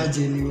 Never judge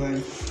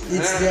anyone.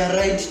 It's their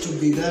right to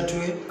be that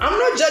way. I'm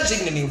not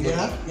judging anyone.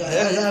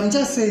 Yeah. I'm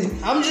just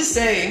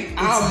saying.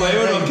 I have my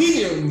own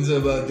opinions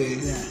about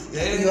this.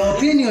 Yeah. Your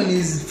opinion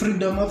is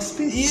freedom of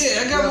speech.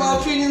 Yeah, I got my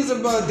opinions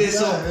about this.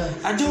 So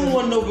I don't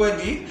want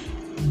nobody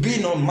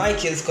being on my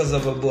case because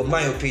of about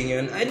my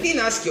opinion. I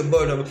didn't ask you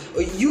about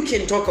you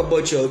can talk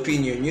about your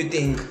opinion. You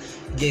think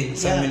getting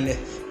something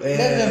let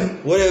them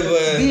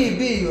whatever.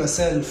 Be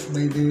yourself,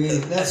 by the way.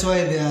 That's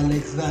why they are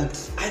like that.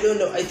 I don't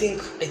know. I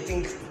think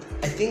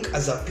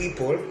as a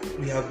people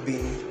we have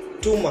been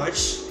too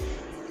much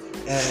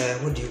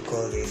what do you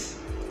call this?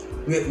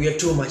 We are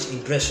too much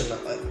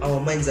impressionable. Our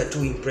minds are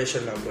too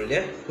impressionable,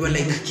 yeah? We're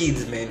like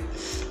kids, man.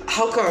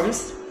 How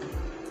comes?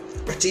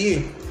 But do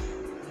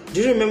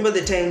you remember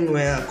the time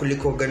where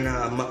kulikoga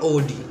na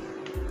maodi?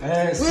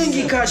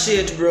 Wengi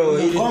shit, bro.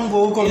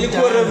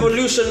 Ilikuwa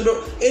revolution,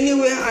 bro.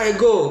 Anywhere I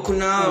go,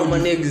 kuna my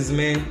niggas,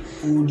 man.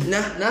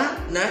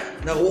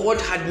 Now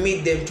what had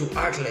made them to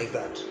act like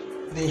that?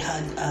 They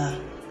had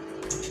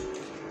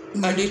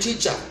and the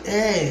teacher.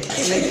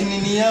 Like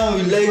nini yao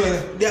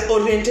like their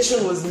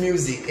orientation was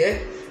music,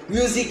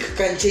 Music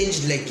can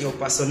change like your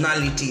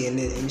personality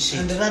and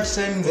shit. And at that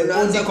time the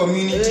Odi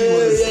community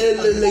was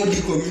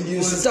community.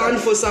 You stand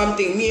for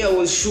something. Me, I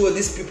was sure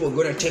these people are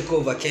gonna take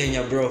over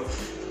Kenya, bro.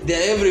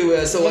 They're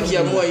everywhere. So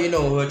wakiamua, you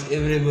know what?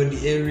 Everybody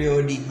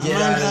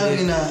get out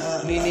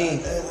of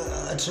it.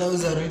 A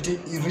trouser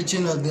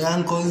reaching at the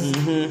ankles.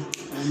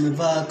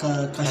 Amevaa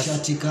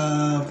kashati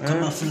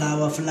kama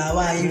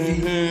flower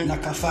hivi na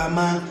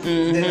kafama,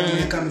 then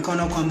ameweka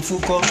mkono kwa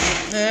mfuko.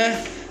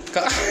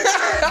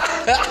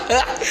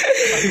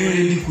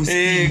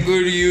 Hey, go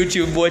to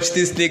YouTube, watch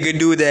this nigga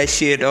do that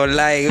shit on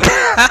live.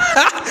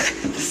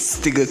 This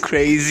nigga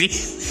crazy.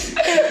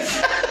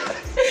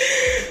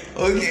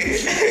 Okay,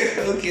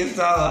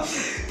 so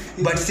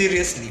but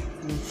seriously,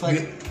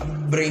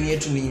 brain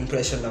yetu ni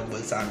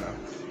impressionable sana.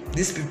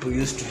 These people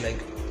used to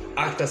like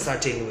act a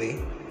certain way,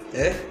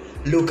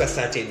 look a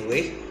certain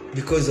way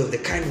because of the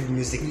kind of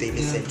music they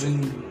listen to.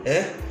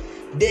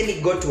 Then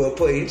it got to a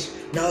point,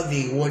 now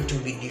they want to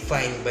be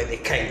defined by the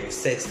kind of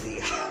sex they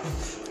have.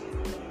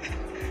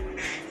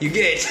 You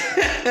get?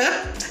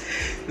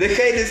 The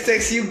kind of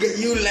sex you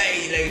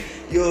like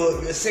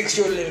your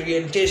sexual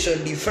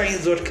orientation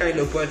defines what kind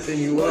of person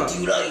you are. What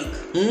you like?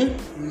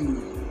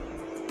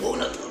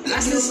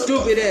 That's a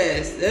stupid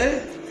ass,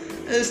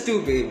 That's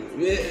stupid.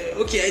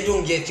 Okay, I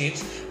don't get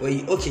it.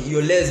 Okay,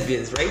 you're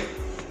lesbians, right?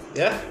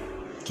 Yeah?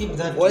 Keep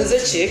that. One's a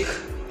chick,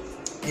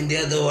 and the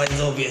other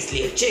one's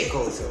obviously a chick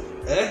also.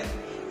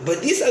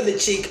 But these are the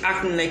chick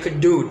acting like a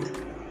dude,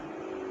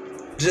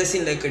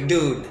 dressing like a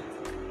dude.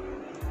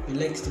 He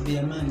likes to be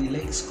a man. He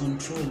likes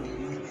control.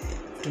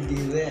 To be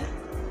there.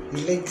 He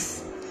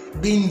likes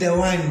being the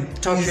one.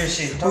 Talk your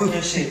shit.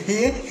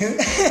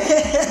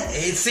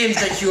 It seems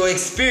like you're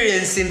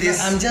experiencing this.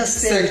 I'm just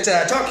saying,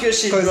 sector. Talk your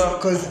shit, bro.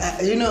 Because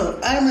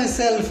I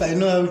myself, I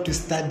know how to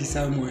study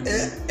someone.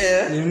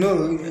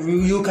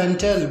 You can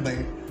tell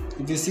by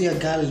if you see a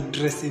girl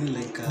dressing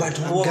like a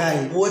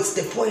guy. What's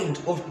the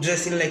point of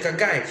dressing like a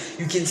guy?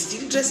 You can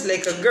still dress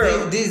like a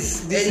girl.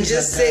 This and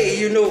just say,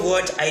 you know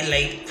what, I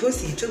like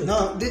pussy too.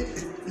 No,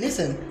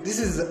 listen. This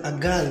is a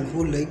girl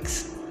who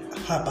likes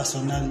her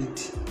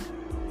personality.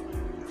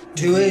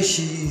 The way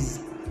she is,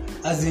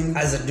 as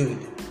a dude.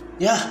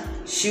 Yeah.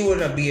 She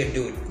wanna be a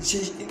dude.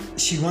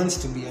 She wants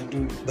to be a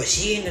dude. But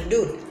she ain't a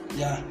dude.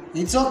 Yeah.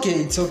 It's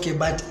okay,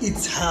 but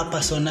it's her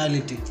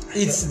personality.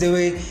 It's the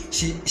way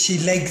she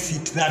likes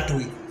it that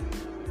way.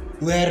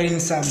 Wearing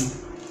some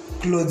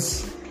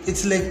clothes.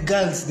 It's like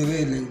girls, the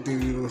way like they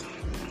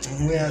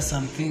wear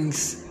some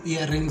things,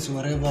 earrings,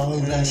 whatever, all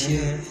that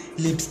shit,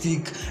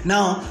 lipstick.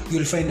 Now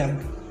you'll find a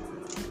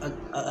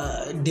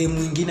dem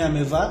mwingine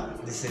amevaa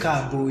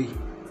kaa boy.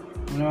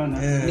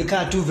 Unaona? Ni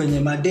kaa tu venye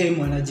madem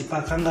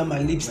wanajipakanga ma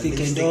lipstick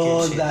and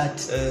all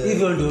that.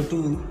 Even though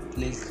too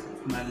like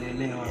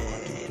malele wako.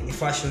 Ni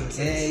fashion.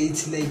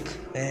 It's like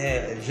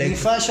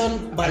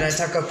fashion, but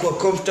anataka kuwa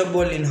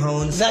comfortable in her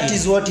own skin. That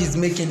is what is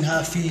making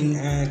her feel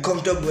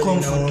comfortable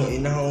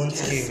in her own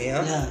skin,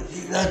 yeah.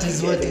 That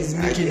is what is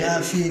making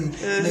her feel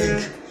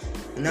like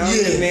now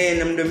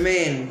I'm the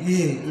man.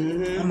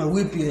 Yeah. I'm a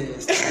whip your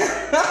ass.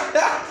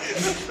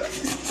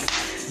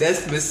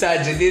 That's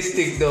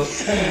misogynistic though.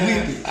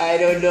 I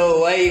don't know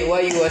why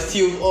you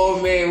assume all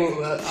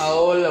men are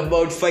all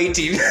about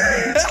fighting.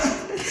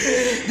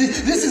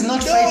 This is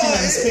not fighting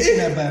I'm speaking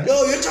about.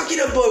 No, you're talking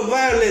about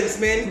violence,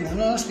 man. I'm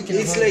not speaking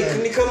it's about like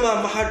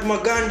Nikama Mahatma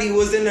Gandhi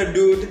wasn't a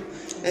dude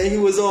and he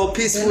was all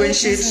peaceful and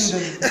shit.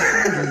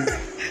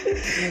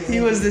 He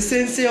was the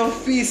sensei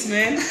of peace,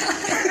 man.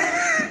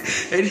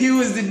 And he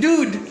was the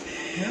dude.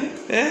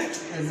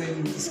 As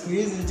in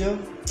squeeze the job.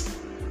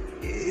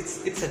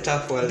 it's a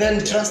tough world.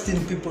 Then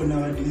trusting people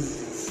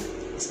nowadays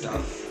It's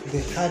tough.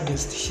 the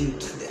hardest shit.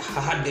 The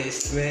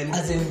hardest, man.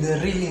 As in the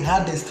really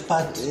hardest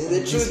part.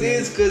 The truth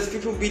is, because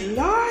people be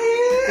lying.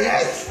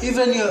 Yes.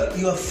 Even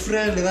your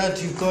friend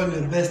that you call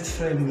your best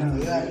friend now,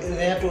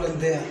 that one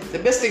there. The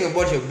best thing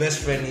about your best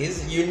friend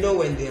is you know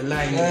when they're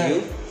lying to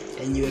you,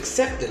 and you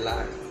accept the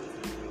lie.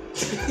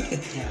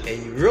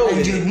 And you roll and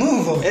with you it.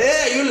 move on.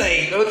 Yeah, you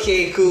like,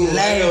 okay, cool. You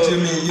lied to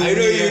me, I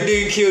know you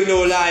didn't kill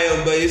no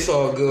lion, but it's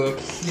all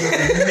good.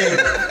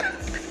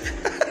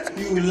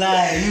 You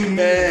lie, you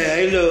know.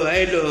 Yeah,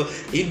 I know.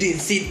 You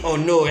didn't sit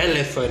on no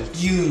elephant.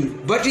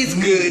 But it's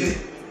good.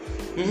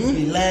 You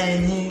be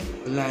lying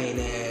Lying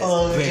ass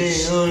all day,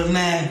 bitch. all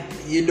night.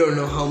 You don't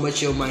know how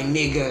much you're my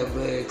nigga,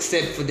 but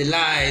except for the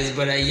lies.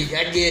 But I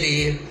get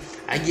it.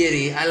 I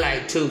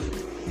lie too.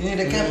 You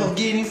need a cup of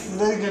Guinness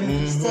so you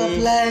can stop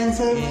lying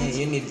so Yeah, much.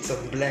 you need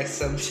some black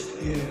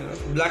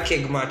black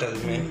egg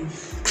matters, man.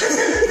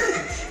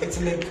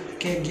 It's like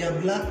keg ya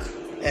black.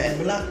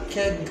 Black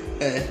keg.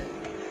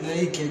 Na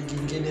hii keg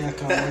ingine ya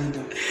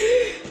kawaida.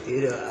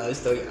 You know, I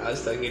was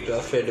talking to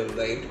a friend of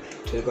mine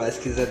to go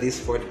ask this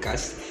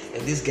podcast,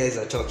 and these guys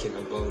are talking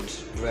about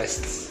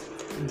breasts.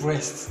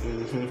 Breasts.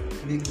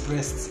 Big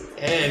breasts.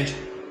 And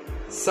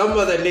some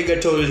other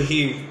nigga told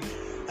him,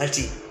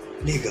 Ati,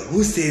 nigga,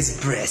 who says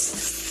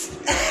breasts?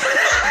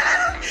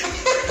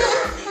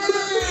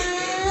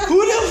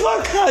 Who the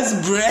fuck has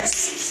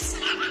breasts?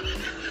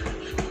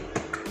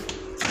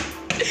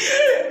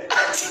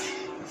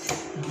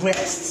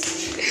 Breasts.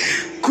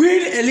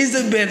 Queen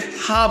Elizabeth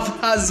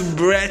has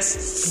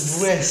breasts.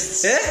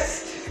 Breasts.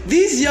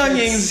 These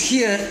youngins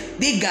here,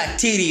 they got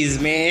titties,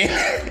 man.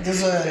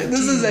 This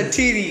is a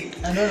titty.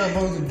 I don't know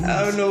about the boobs.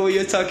 I don't know what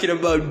you're talking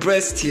about.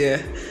 Breast here.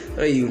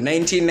 What are you,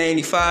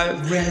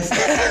 1995? Breasts.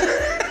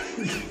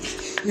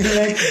 You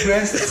like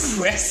breasts?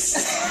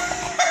 Breasts.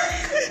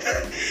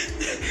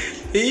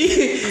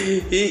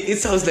 It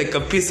sounds like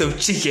a piece of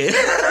chicken.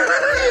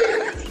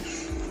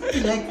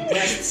 You like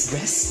breasts?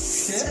 Breasts?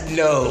 Yeah.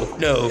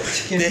 No.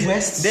 Chicken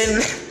breasts?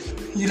 Then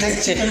You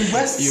like chicken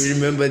breasts? you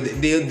remember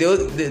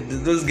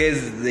those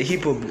guys, the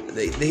hip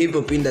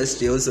hop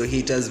industry also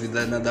hit us with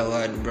another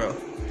word, bro.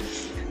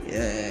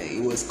 Yeah,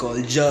 it was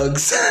called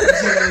jugs.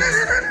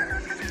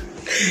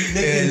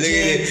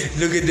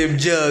 Look at them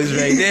jugs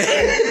right there.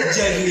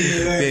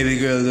 Baby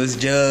girl, those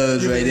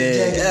jugs right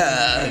there.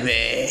 Ah,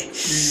 man.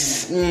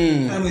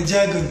 I'm a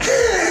juggle.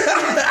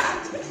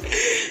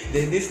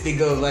 Then this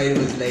nigga of mine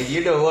was like,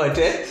 you know what,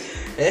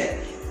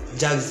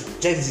 Jugs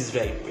is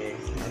right, man.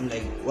 I'm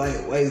like,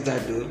 why is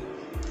that, dude?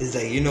 He's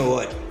like, you know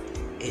what?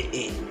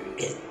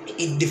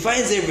 It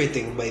defines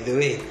everything, by the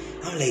way.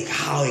 I'm like,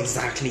 how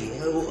exactly?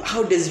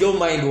 How does your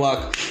mind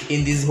work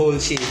in this whole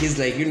shit? He's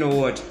like, you know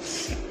what?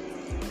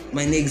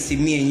 My nigga, see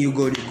me and you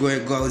go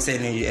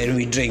outside and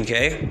we drink,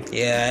 eh?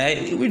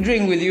 Yeah, we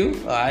drink with you,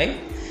 alright?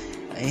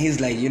 And he's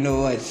like, you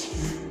know what?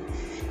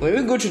 When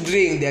we go to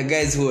drink, there are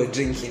guys who are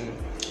drinking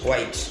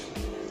white,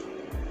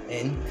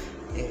 and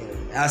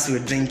us we're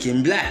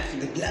drinking black.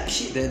 The black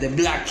shit. The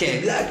black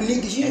keg. The black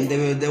nigga shit.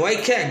 And the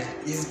white keg.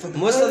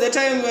 Most of the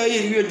time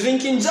you're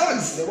drinking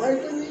jugs. The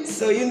white nigga.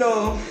 So you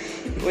know,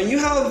 when you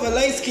have a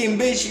light skinned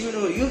bitch, you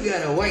know you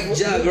got a white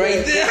jug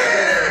right there.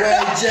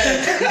 White jug.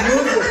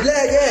 Move the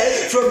black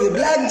ass from the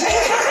black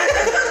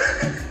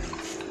jug.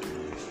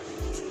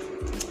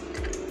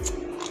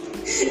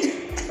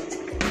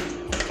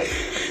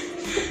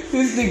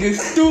 This nigga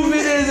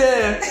stupid as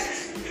hell.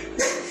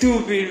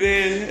 Stupid,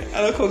 man.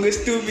 I don't call it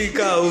stupid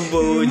cow,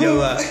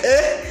 Ujawa.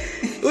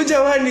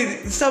 Ujawa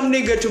ni some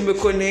nigga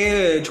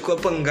tumekone tukwa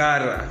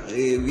Pangara.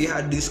 We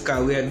had this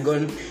car, we had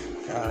gone.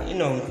 You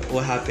know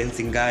what happens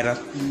in Gara.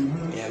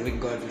 Yeah, we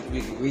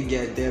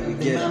get there, we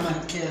get.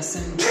 Mama care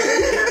center.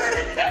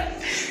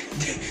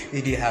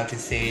 You didn't have to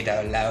say it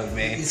out loud,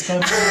 man. It's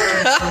called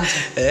care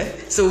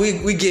center. So we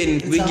are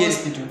getting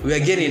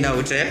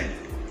out,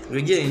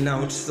 We're getting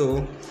out.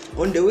 So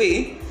on the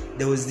way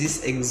there was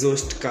this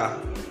exhaust car.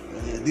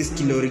 This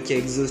kiloriki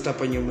exhaust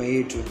hapa nyuma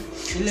yetu.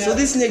 So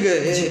this nigga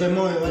Jipe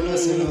moyo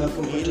wanasema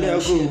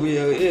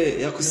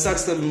ya kusuck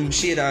some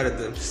shit out of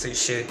them. Say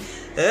shit.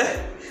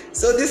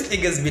 So this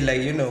niggas be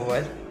like, you know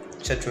what?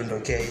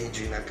 Chatuondokea hii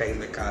juu inakaa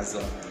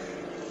imekazwa.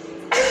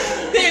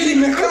 Nili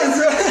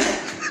imekazwa.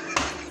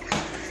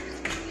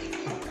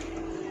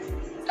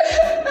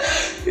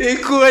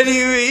 Ikuwa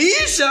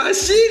nimeisha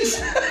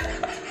shit.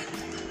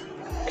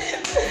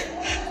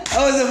 I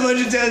was about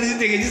to tell this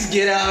nigga, just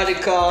get out of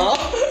the car.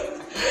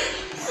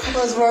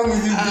 What's wrong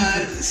with you?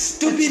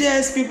 Stupid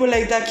ass people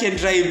like that can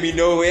drive me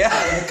nowhere.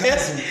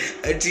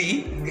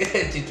 Ati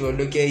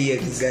tuondokea hii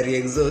gari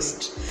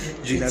exhaust.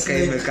 Juu inakaa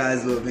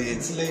imekazwa, man.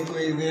 It's like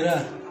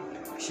Waivera.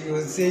 She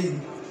was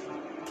saying,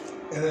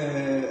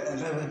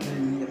 another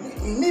time,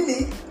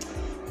 mimi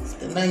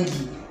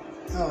sitandangi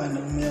hawa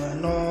wanaume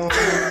no.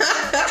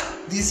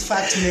 These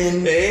fat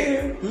men.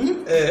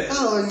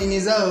 Hao nini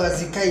zao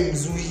wazikai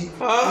mzuri.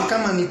 Ni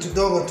kama ni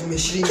tudogo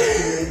tumeshiriki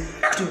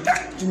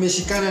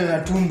tumeshikana na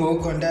tumbo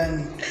huko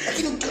ndani.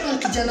 Lakini ukiona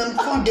kijana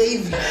mkonde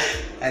hivi.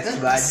 That's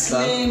bad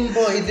stuff. Slim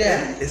boy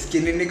there.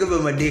 Skinny nigga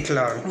with my dick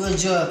long.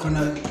 Unajua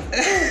kuna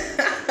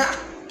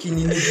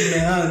kinini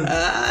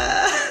kimehanga.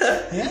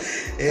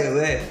 Yeah,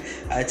 we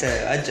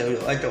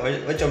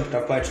acha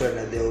mtapatwa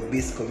na the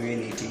obese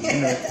community, you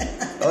know.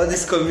 All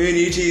these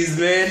communities,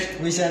 man.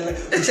 We shall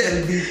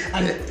be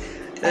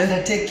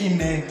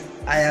undertaking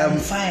I am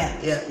fire.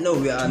 Yeah, no,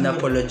 we are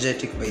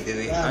unapologetic, by the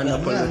way.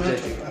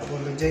 Unapologetic. I'm not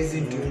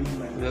apologizing to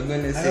anyone. We're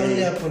gonna I only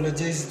say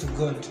apologize to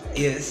God.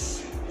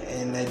 yes,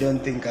 and I don't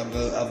think I've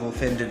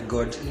offended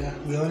God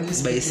We only by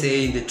speak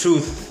saying the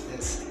truth.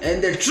 Yes.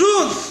 And the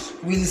truth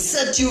Will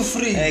set you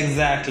free.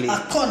 exactly.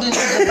 According to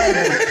the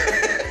Bible.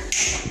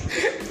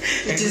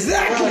 It is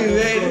Exactly, the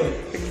word of man.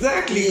 God.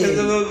 Exactly. Yeah.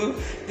 Because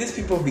these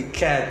people be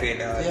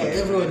capping out Yeah,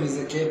 here. everyone is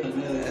a caper.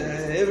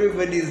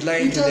 Everybody is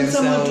lying You to tell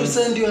someone to themselves.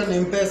 send you an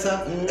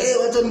M-Pesa. Hey,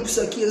 wacha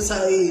nikusakie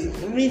saa hii.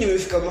 Mimi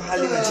nimefika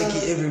mahali na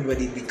cheki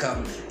everybody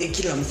become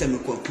kila mtu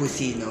amekuwa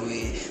pussy in a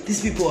way.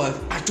 These people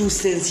are too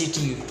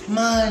sensitive.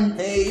 Man,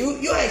 Hey,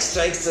 you're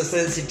extra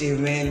sensitive,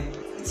 man.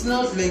 it's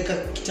not like a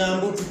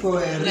kitambo people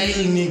were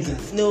real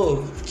niggas.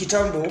 No,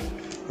 kitambo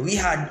we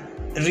had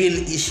real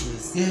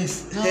issues.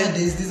 Yes,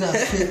 nowadays these are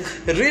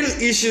fake. Real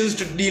issues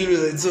to deal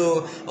with.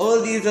 So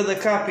all these other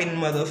capping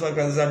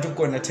motherfuckers that took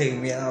on a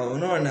time yao,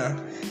 unaona?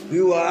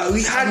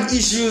 We had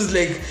issues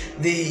like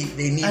they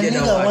A needed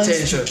nigga our wants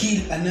attention. to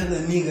kill another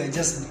nigga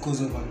just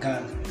because of a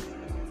gun.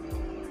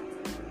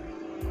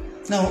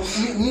 Now,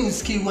 me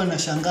uski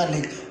wanashangaa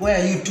like, why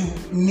are you two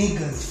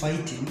niggas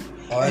fighting?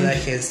 All And I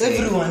can say-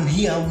 everyone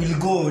here will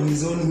go on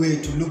his own way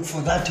to look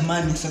for that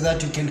money so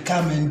that you can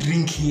come and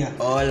drink here.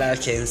 All I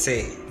can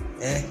say,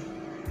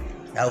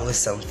 that was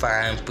some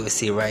fine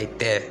pussy right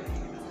there.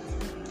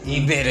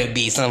 You better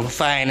be some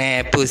fine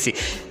ass pussy.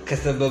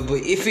 Cause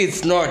if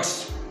it's not,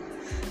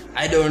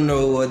 I don't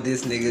know what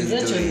this nigga's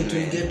Eventually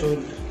doing. it will get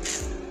old.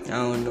 I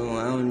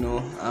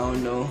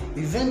don't know.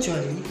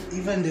 Eventually,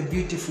 even the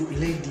beautiful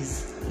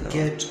ladies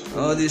get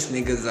All these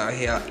niggas are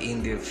here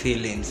in their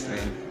feelings,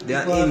 man. They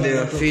are People in have a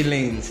their lot of-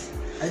 feelings.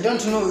 I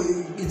don't know,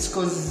 it's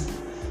cause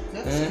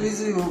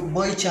squeezy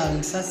boy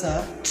child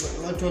sasa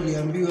watu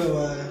waliambiwa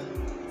wa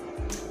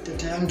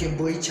tete yange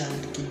boy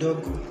child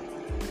kidogo.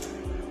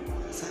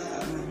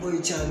 Sasa boy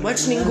child.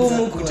 But ni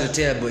ngumu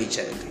kutetea boy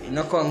child.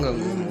 Inakuanga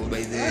ngumu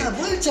by the way.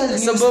 Boy child ni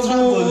Sababu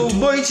struggle tu.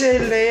 boy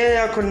child yeye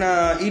ako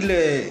na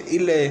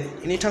ile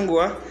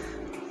initangua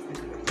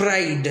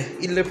pride,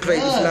 ile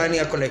pride fulani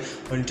ako like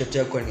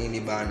unitetea kwa nini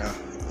bana?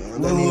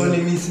 Wewe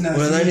mimi sina.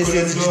 Unadhani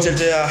siwezi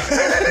kutetea?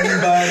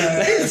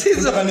 Mbaya.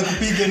 Sasa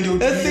nikupige ndio.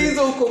 That is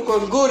uko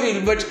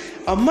goril, but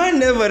a man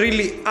never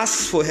really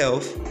asks for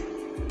help.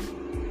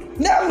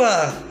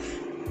 Never.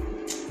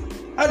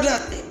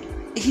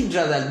 He'd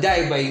rather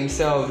die by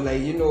himself,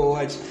 like, you know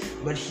what?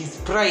 But his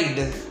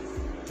pride,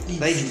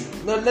 like,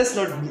 no,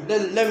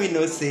 let me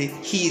not say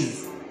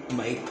he's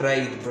my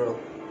pride, bro.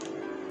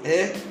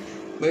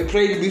 My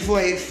pride, before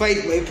I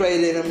fight my pride,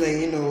 and I'm like,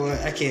 you know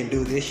what? I can't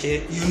do this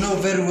shit. You know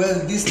very well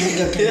this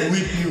nigga can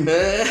whip you.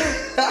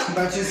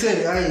 But you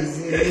said,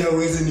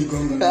 hawezi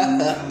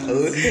nigonga.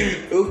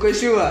 Uko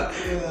sure?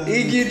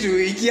 Hii kitu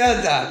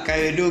ikianza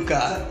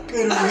kameduka.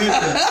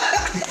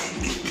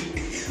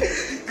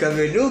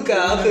 Kameduka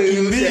hapo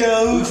Kimbia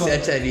huko.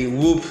 usiacha ni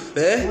whoop,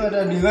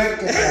 Bwana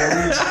niweke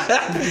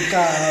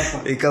nikaa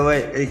hapa.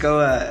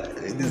 ikawa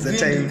there's a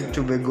time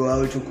tumego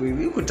out huko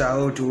hivi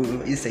kutao tu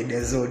inside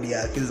the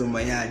Zodiac hizo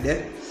mayade.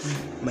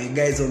 My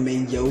guys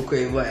wameingia huko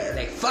hivyo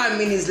like 5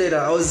 minutes later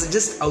I was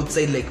just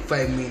outside like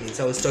 5 minutes.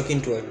 I was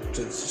talking to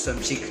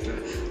some chick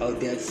out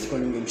there,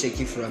 calling me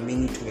checking for a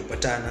minute,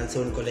 tumepatana,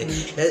 so niko like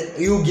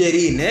you get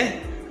in,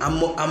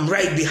 I'm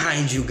right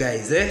behind you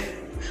guys,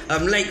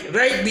 I'm like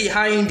right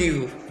behind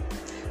you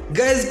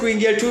guys.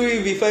 Kuingia tu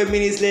hivi 5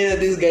 minutes later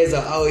these guys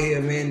are out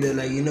here, man. They're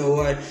like, you know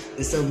what,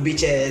 there's some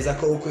bitches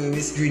ako huko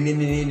hivi sijui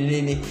nini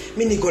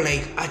mimi niko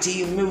like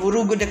ati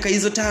mmevuruga dakika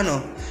hizo 5,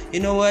 you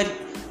know what.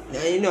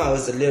 You know, I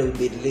was a little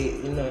bit late,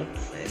 you know.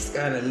 It's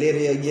kind of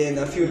late again,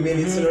 a few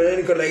minutes. So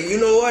then like, you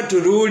know what,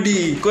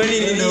 Rudy? Kwani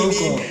nini?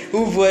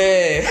 Upo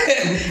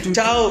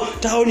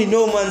Tao ni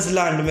no man's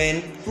land,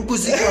 man. Huku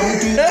sika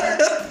mtu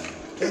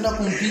tena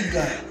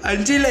kumpiga.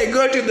 Until I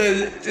go to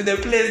the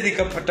place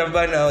nikapata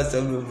bana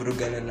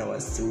wasavurugana na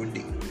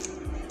Wasudi.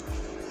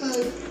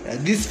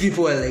 These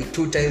people are like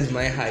 2 times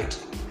my height.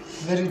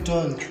 Very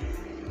tall.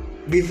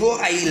 Before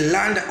I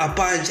land a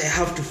punch, I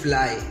have to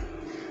fly.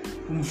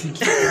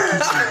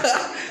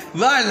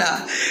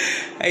 Bana,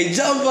 I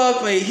jump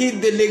up, I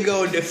hit the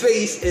nigga on the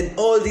face, and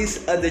all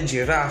these other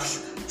giraffes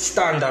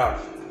stand up.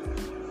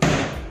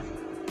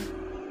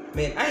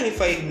 Man, I ain't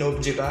fighting no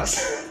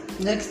giraffes.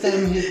 Next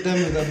time hit them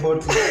with a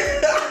bottle.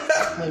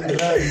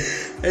 And run.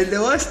 And the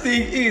worst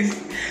thing is,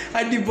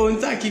 hadi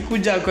Bonsa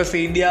akikuja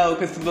kusaidia yao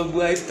kwa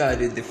sababu I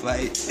started the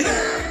fight.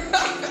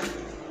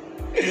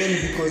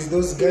 Because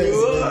those guys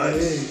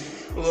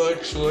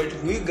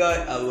What? We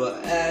got our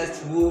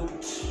ass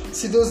whooped.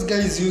 see those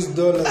guys use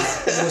dollars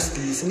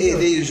mostly. Hey,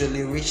 they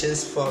usually rich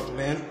as fuck,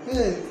 man.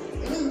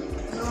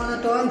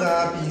 Wanatoanga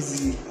wapi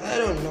hizi? I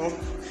don't know.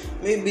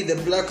 Maybe the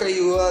blacker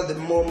you are, the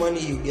more money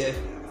you get.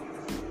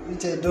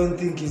 Which I don't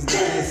think is the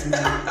case,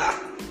 man.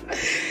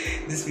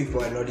 These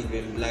people are not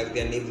even black,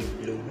 they're navy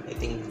blue. I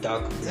think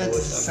dark blue or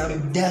That's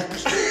something. some dark,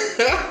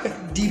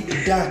 deep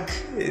dark.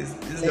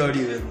 It's not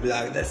even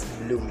black, that's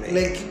blue, man.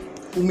 Like,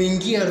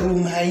 umeingia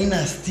room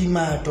haina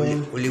stima at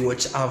all. Only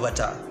watch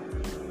Avatar.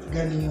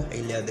 Gani hiyo?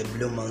 Ile ya the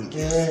blue monkey.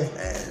 Yeah.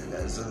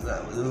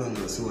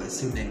 Those who are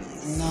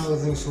Sudanese. Now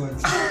those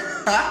ones.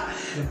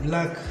 The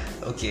black.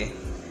 Okay.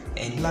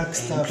 And, Black and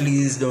stuff.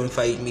 please don't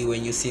fight me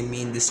when you see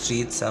me in the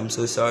streets. I'm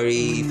so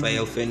sorry if I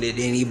offended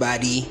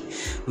anybody.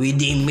 We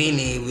didn't mean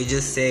it. We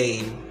just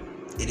saying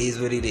it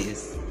is what it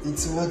is.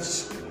 It's what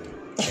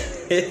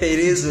It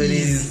is what it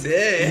is.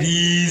 it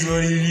is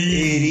what it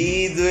is. It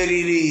is what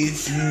it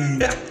is.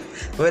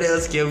 What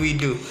else can we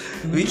do?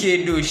 We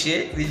can't do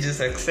shit. We just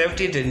accept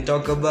it and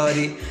talk about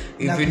it.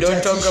 If we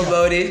don't talk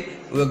about it,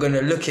 we're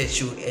gonna look at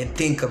you and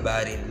think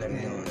about it. Like,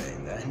 no,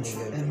 man, that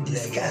nigga And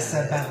discuss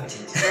about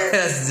it.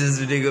 That's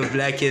just nigga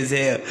black as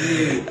hell.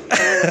 We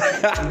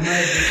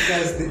might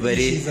discuss the But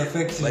issues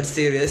affecting. but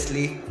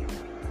seriously,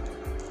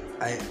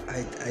 I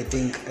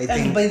think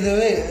And by the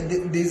way,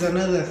 there's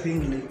another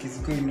thing like is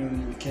going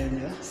on in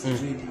Kenya. It's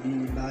really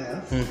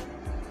mbaya.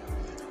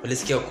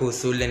 ulisikia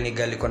kuhusu ule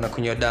nigga alikuwa na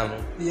kunywa damu.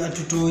 Ya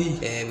tutoi.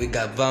 We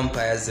got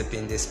vampires up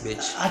in this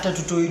bitch. Hata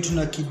tutoi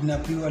tuna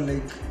kidnapiwa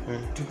like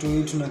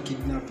tutoi tuna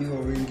kidnapiwa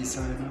wengi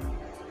sana.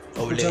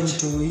 Kuta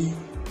mtoi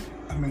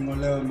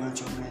amengolewa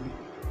macho man.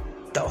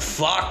 The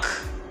fuck?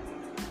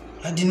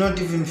 I did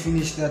not even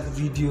finish that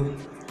video.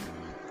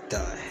 The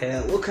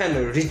hell? What kind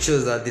of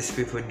rituals are these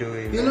people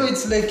doing? You know,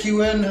 it's like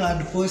UN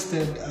had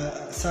posted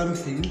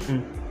something.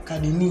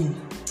 Kadini,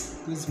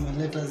 because my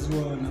letters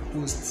were on a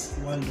post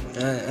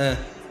worldwide.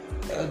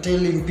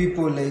 Telling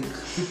people like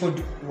people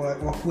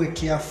wakue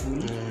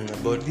careful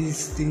about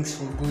these things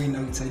for going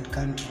outside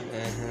country.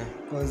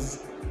 Because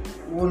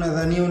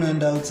unadhania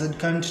unaenda outside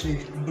country,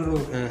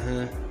 bro.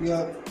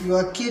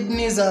 Your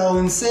kidneys are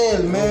on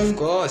sale, man. Of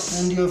course.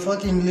 And your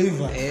fucking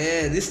liver.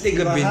 Yeah, this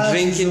nigga been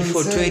drinking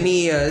for 20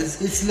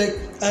 years. It's like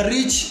a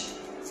rich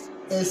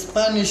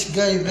Spanish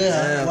guy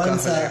there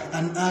wants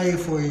an eye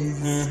for his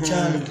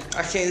child.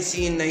 I can't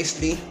see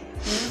nicely.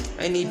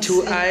 I need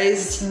 2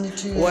 eyes,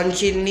 1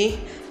 kidney,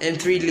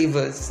 and 3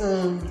 livers.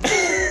 Yeah,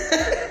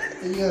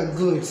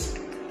 good.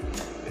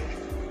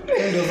 What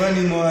kind of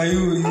animal are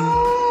you?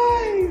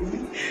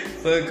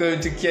 Welcome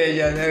to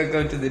Kenya.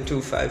 Welcome to the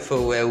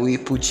 254 where we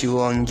put you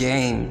on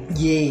game.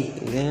 Yeah.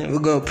 We're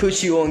gonna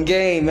put you on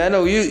game. I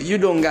know you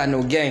don't got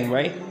no game,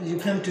 right? You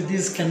come to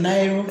this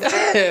Canairo.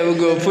 We're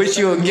gonna put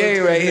you on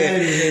game right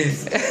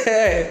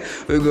here.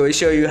 We're gonna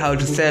show you how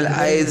to sell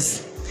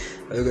eyes.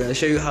 We're gonna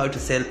show you how to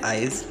sell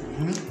eyes.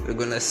 We're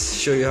gonna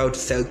show you how to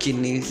sell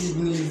kidneys.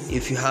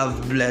 If you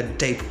have blood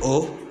type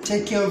O.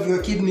 Take care of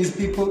your kidneys,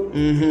 people.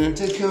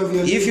 Take care of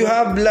your If you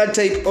have blood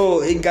type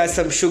O, it got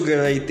some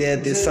sugar right there.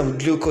 There's some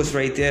glucose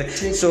right there.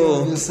 Take care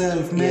of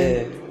yourself, man.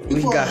 Yeah,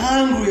 people are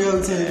hungry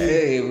outside here.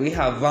 Hey, we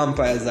have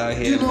vampires out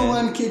here. Do you know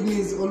man. 1 kidney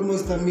is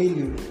almost $1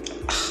 million?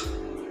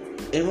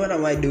 And what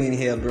am I doing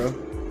here, bro?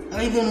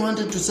 I even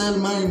wanted to sell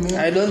mine, man.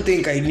 I don't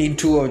think I need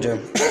 2 of them.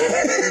 You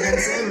can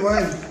sell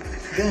one.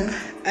 Then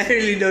I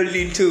really don't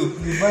need 2.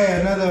 you buy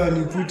another one,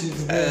 you put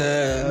it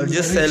there. I'll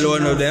just sell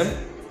one of them.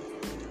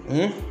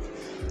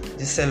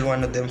 Just sell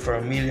one of them for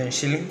 $1 million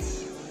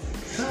shillings.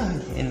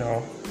 You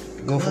know,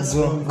 go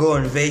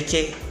on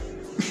vacay.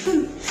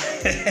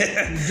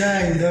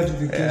 Die in that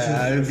vacation.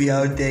 I'll be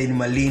out there in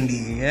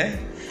Malindi,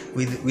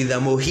 with a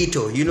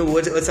mojito. You know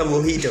what's a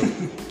mojito?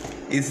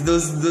 It's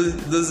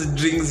those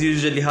drinks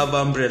usually have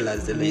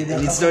umbrellas. And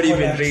it's not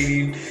even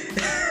raining.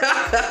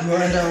 You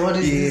wonder what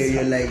is this?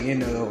 You're like,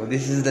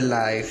 this is the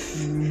life.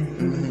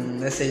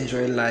 Let's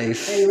enjoy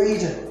life. Hey,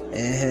 waiter.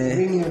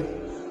 Bring your...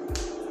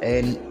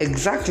 And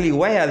exactly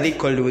why are they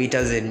called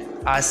waiters and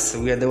us?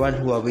 We are the one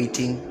who are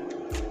waiting.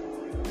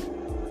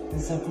 They're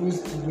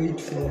supposed to wait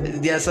for...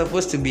 They are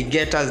supposed to be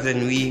getters,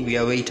 then we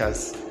are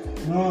waiters.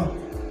 No,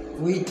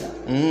 waiter.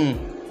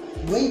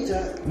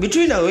 Waiter.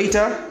 Between a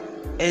waiter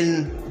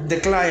and the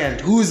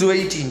client, who's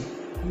waiting?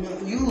 No,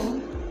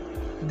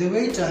 the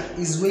waiter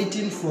is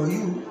waiting for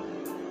you.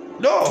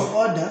 No, to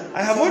order.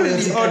 I have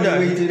already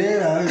ordered. He's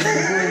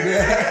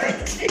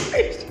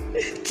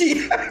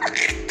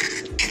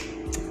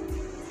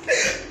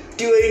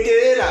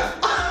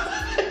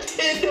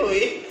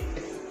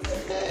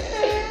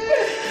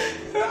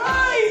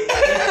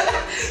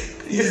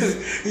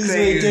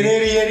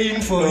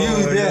waiting for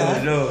you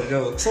there.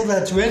 No. So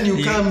that when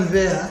you come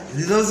there,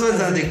 those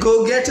ones are the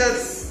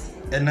go-getters,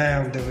 and I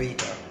am the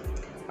waiter.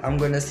 I'm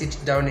gonna sit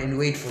down and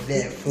wait for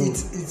their food.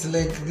 It's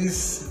like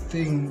this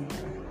thing.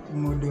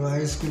 Modo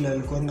high school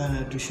alikuanga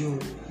na to show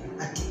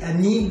a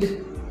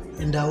need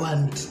and a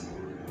want.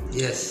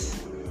 Yes,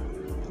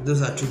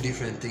 those are 2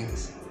 different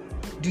things.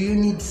 Do you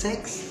need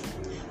sex?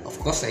 Of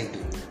course I do.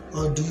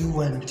 Or do you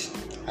want?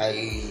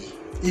 I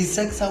Is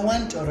sex a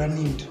want or a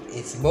need?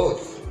 It's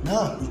both.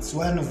 No, it's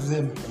one of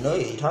them. No,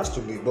 it has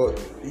to be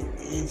both.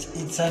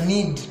 It's a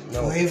need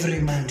for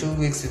every man. 2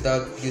 weeks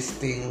without this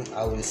thing,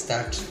 I will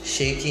start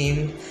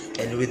shaking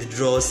and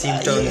withdraw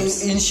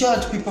symptoms. In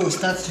short, people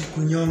start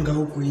kunyonga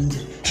huku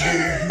nje.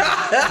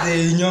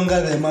 They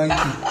nyonga the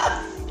monkey.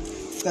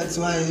 That's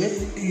why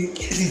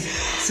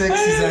sex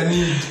is a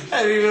need.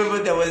 I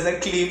remember there was a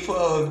clip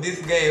of this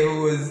guy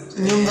who was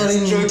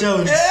nyongering in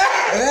town.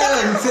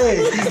 I'm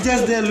saying he's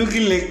just there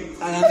looking like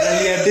an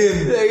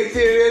alien. Like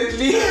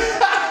seriously.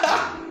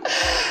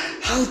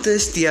 How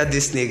thirsty are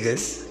these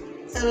niggas?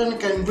 Everyone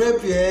can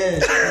rape your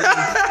head.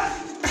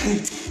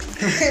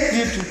 Rape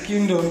you to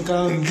kingdom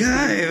come.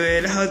 Guy,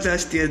 man, how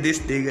thirsty are these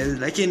niggas?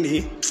 Like,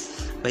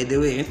 by the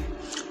way,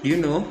 you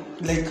know,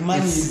 like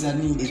money is a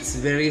need. It's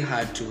very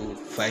hard to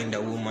find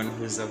a woman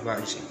who's a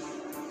virgin.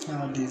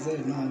 Nowadays,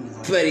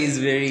 but it's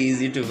very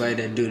easy to find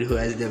a dude who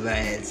has never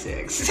had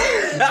sex.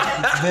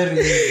 It's very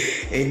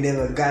easy. He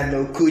never got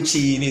no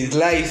coochie in his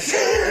life.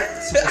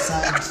 So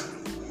sad.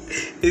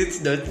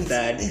 It's not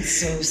sad. It's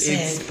so sad.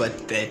 It's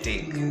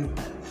pathetic.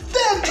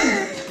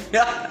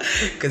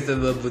 Because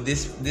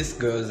these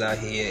girls out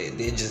here,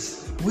 they just...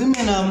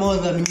 Women are more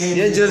than men.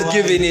 They're just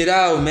giving it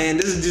out, man.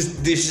 This is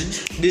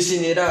just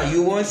dishing it out.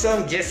 You want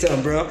some? Get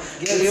some, bro.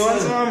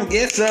 Want some?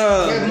 Get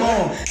some. Get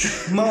more.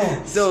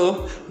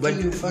 So, but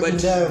you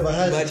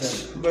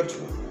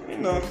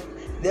know,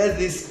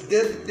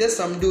 there's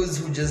some dudes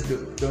who just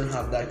don't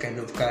have that kind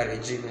of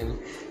courage, and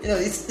you know,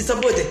 it's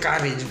about the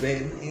courage,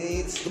 man.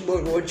 It's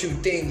about what you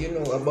think, you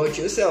know, about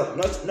yourself,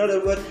 not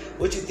about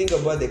what you think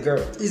about the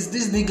girl. It's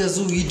these niggas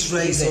who eat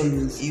rice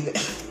always.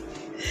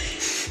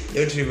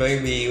 Don't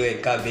remind me you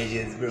ate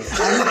cabbages, bro.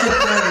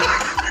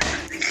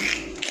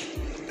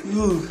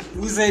 Who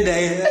said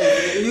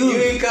that? You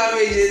eat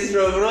cabbages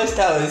from Roast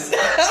House.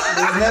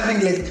 There's nothing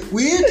like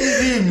we eat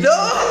with him.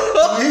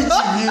 No, we eat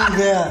with him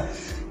there.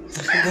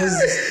 There's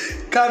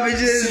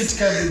cabbages, sweet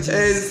cabbages,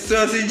 and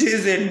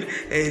sausages, and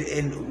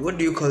what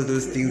do you call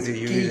those things you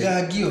use?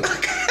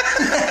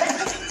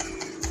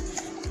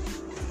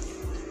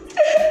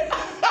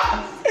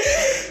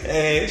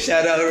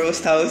 Shout out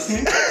Roast House.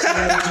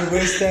 Shout out to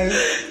Roast House.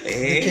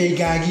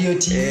 Gagio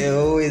team.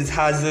 Always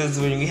has us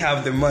when we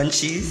have the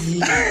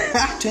munchies.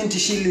 20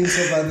 shillings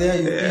over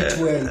there, you eat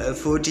well.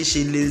 40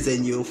 shillings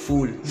and you're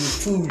full.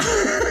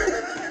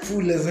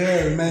 Full as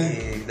hell,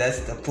 man. That's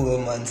the poor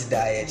man's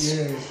diet.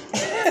 Yeah.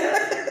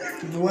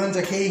 If you want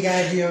a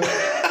Gagio.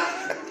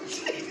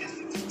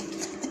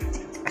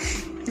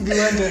 If you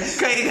want a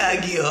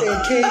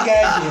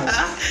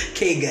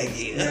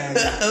K-Gagio.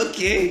 Yeah.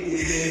 Okay.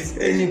 If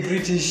any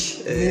British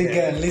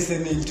nigga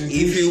listening to this.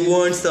 If you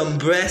want some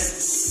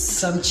breasts.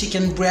 Some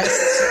chicken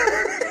breasts.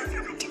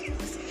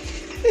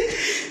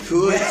 If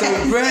you want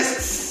some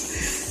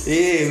breasts.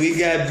 Yeah, we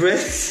got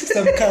breasts.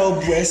 Some cow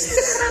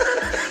breasts.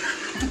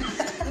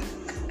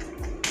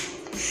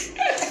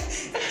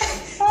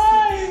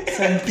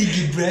 Some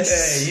piggy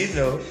breasts. You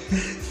know.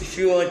 If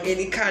you want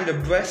any kind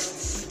of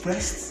breasts.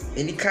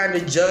 Any kind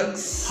of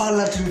jugs.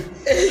 Holla to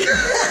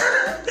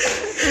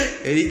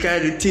any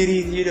kind of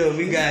titties, you know,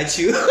 we got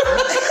you. We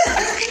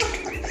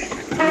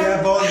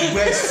have all the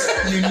breasts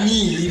you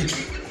need.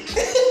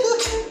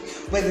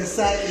 But the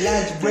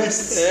large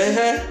breasts.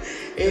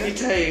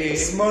 Anytime.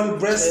 Small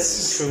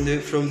breasts.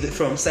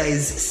 From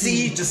size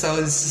C to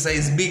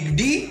size big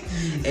D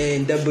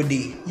and double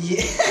D.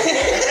 Yeah.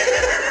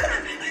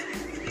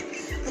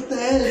 What the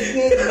hell is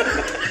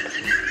that?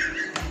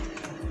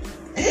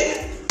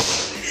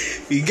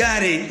 We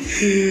got it.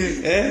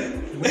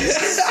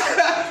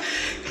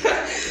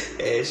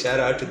 Shout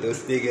out to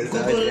those niggas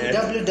out there.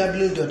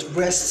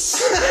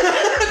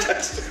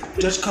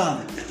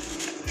 www.breasts.com.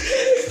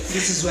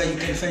 This is where you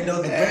can find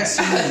all the breasts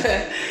you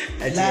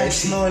need. Large,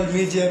 small,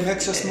 medium,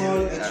 extra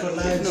small, extra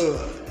large. No,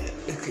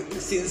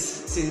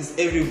 since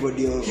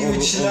everybody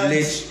Huge,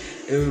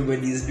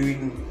 everybody is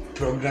doing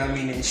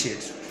programming and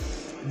shit.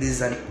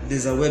 There's a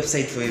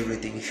website for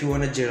everything. If you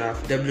want a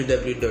giraffe,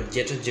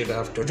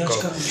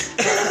 www.jetagiraffe.com.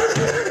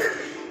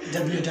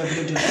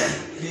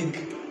 www.big.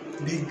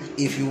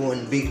 If you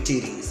want big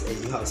titties and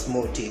you have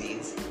small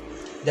titties,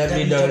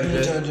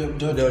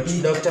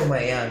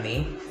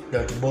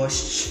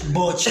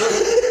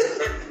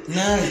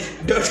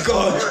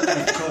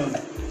 www.miami.bosch.com.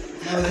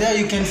 Now there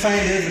you can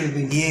find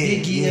everything.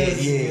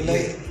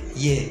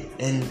 Yeah.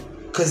 And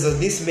because of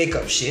this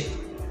makeup shit,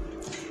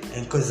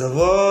 and because of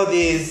all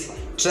these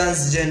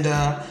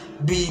transgender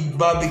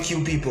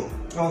barbecue people,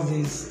 all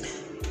these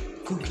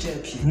cooked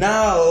up shit.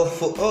 Now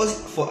for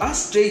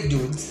us straight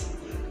dudes,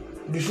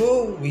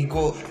 before we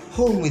go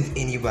home with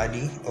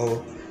anybody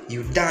or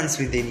you dance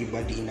with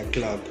anybody in a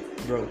club,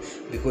 bro,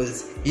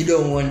 because you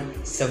don't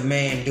want some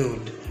man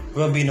dude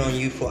rubbing on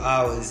you for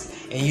hours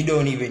and you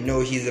don't even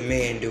know he's a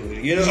man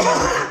dude, you know.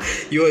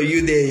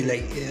 you there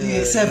like you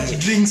accept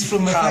drinks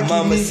from a fucking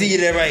mama see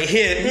that right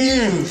here.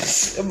 I'm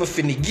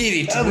finna get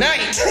it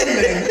tonight.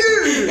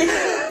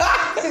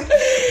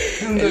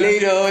 And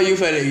later on you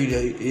find out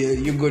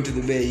you go to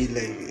the bed, you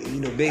like, you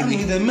know, baby,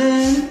 I'm the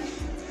man.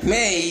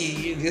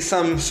 Man, there's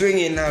some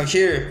swinging out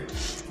here.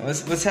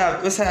 What's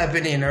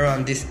happening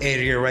around this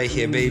area right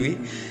here, baby?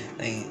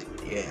 Like,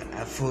 yeah,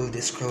 a full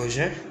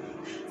disclosure.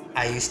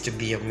 I used to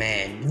be a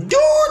man,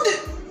 dude.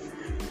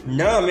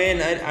 No,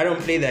 man, I don't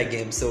play that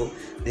game. So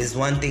there's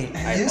one thing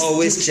I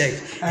always check,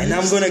 and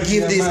I'm gonna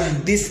give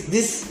this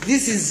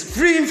is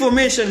free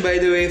information, by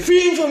the way.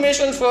 Free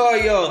information for all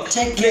y'all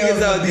Take care niggas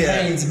of out the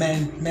there. behinds,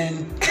 man.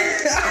 Men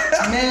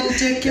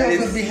take care of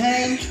the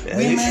behind.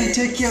 Women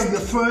take care of the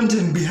front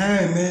and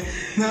behind, man.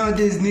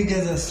 Nowadays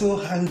niggas are so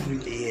hungry.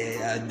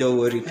 Yeah, don't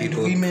worry,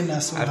 people. And women are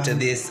so After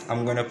hungry. this,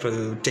 I'm gonna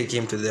take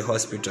him to the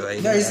hospital.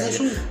 That is the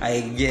truth.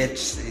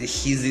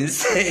 He's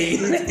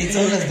insane. It's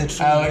always the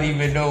truth. I don't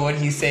even know what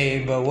he's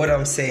saying, but what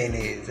I'm saying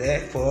is,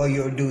 for all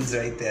your dudes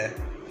right there,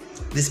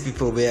 these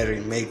people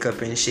wearing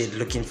makeup and shit,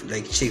 looking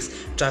like chicks,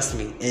 trust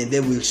me, and they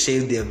will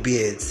shave their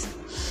beards.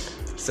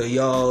 So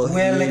y'all,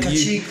 Wear like a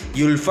chick.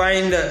 You'll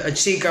find a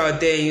chick out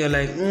there, and you're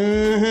like,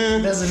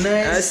 That's a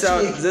nice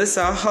chick. That's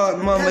a hot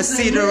mama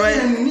cedar, nice right?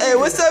 chick. Hey,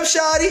 what's up,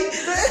 shawty?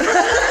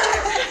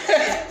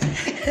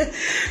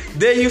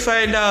 Then you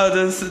find out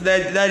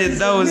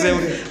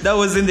that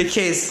wasn't the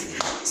case.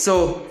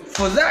 So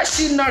for that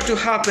shit not to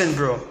happen,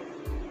 bro.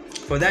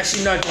 For that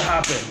shit not to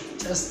happen,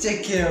 Just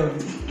take care of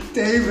it.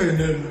 They even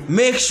know.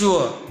 make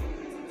sure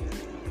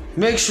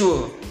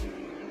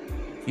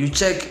you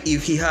check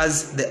if he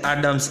has the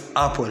Adam's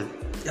apple.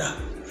 Yeah.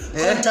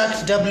 Yeah.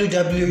 Contact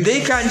www.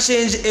 They can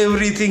change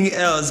everything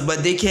else,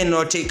 but they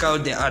cannot take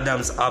out the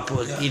Adam's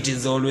apple. Yeah. It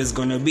is always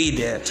gonna be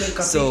there. Take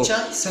a So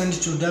picture, send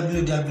it to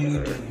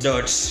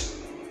www.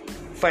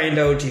 find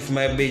out if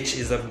my bitch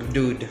is a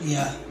dude.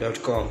 Yeah.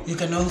 .com. You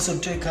can also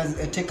take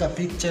a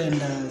picture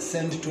and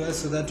send it to us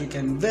so that we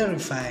can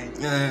verify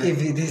if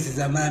this is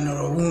a man or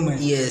a woman.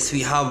 Yes,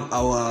 we have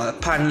our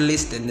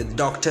panelists and the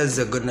doctors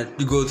are gonna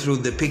go through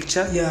the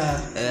picture.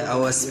 Yeah.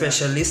 Our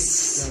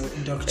specialists.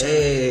 Doctor.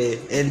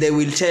 And they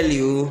will tell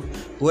you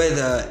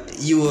whether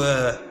you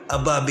are a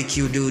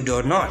barbecue dude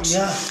or not.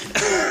 Yeah.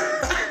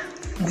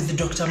 With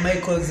Dr.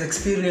 Michael's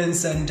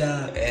experience and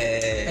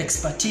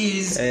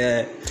expertise.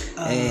 And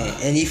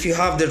if you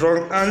have the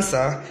wrong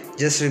answer,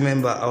 just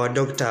remember our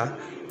doctor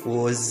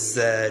was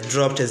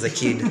dropped as a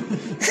kid.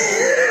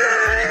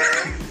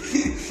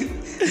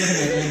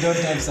 I don't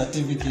have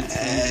certificates.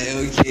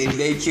 Okay,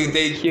 thank you.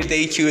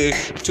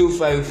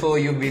 254,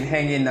 you've been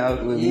hanging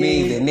out with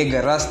me, the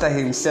nigga Rasta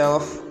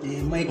himself.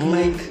 Yeah, Mike,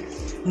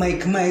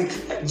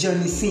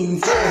 Johnny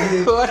Sins.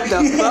 What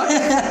the fuck?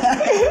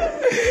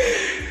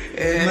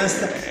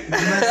 Master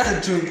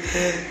Truth.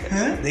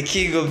 The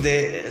king of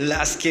the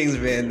last kings,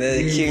 man.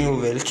 The king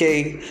of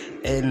LK.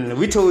 And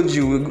we told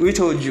you we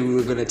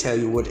were gonna tell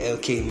you what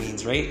LK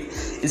means, right?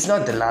 It's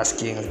not the last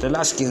king. The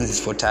last king is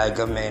for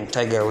Tiger, man.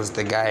 Tiger was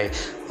the guy.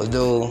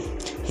 Although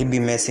he be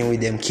messing with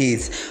them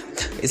kids.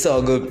 It's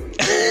all good.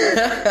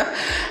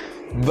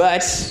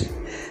 But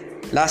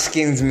last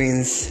kings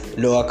means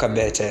Lower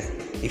Kabete.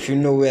 If you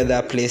know where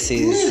that place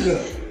is.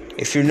 Nigga.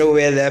 If you know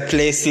where that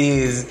place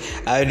is,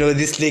 I know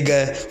this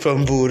nigga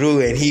from Buru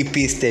and he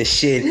pissed as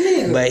shit.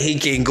 Nigga. But he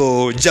can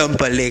go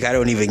jump a lake. I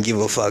don't even give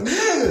a fuck.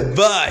 Nigga.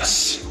 But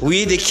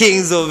we the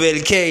kings of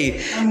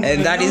LK.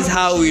 And that is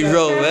how we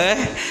roll,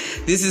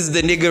 This is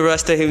the nigga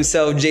Rasta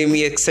himself,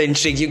 Jamie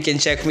Eccentric. You can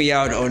check me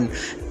out on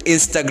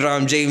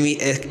Instagram,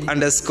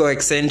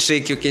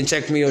 Jamie_eccentric. You can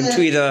check me on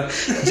Twitter,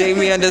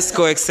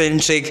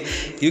 Jamie_eccentric.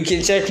 You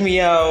can check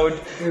me out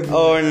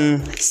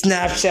on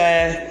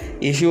Snapchat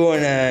if you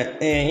wanna,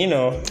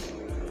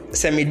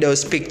 send me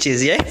those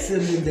pictures, yeah?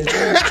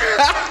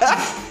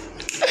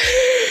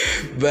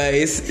 But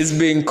it's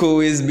been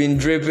cool. It's been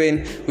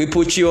dripping. We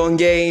put you on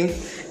game.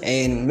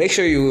 And make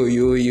sure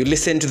you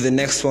listen to the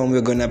next one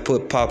we're gonna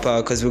pop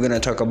out, because we're gonna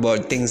talk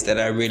about things that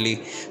are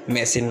really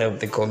messing up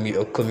the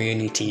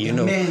community,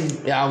 Man.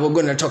 Yeah, we're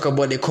gonna talk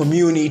about the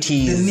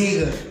communities. The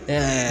nigga.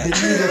 Yeah. The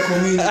nigga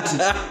community.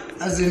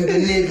 As in the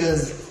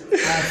niggas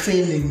are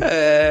failing.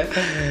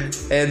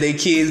 And the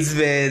kids,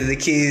 man, the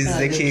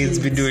kids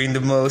be doing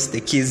the most.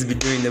 The kids be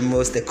doing the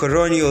most. The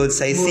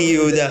coronials, I see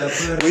you there.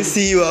 We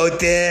see you out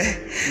there.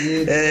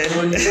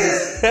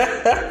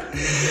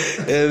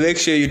 Make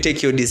sure you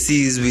take your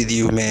disease with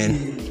you,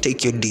 man.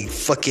 Take your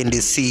fucking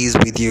disease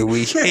with you.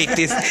 We hate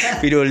this.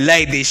 We don't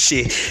like this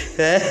shit.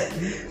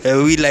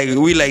 We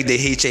like the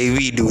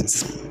HIV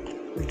dudes.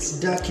 It's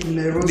dark in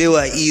Nairobi. They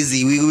were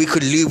easy. We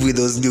could live with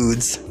those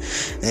dudes,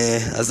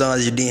 as long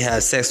as you didn't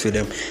have sex with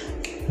them.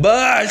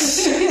 But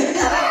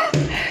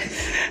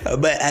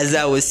as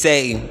I was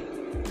saying,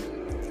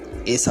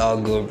 it's all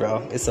good,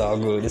 bro. It's all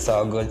good.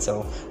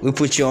 So we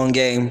put you on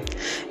game,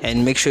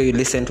 and make sure you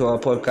listen to our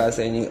podcast.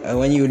 And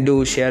when you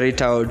do, share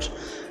it out.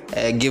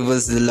 Give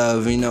us the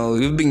love.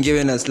 You've been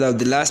giving us love.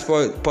 The last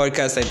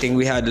podcast, I think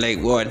we had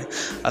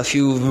a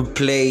few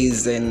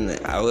plays, and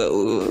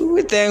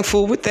we're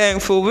thankful. We're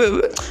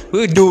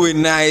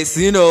doing nice.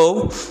 It's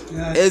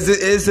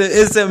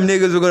some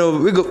niggas. We're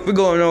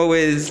gonna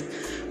always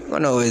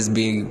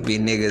be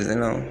niggas.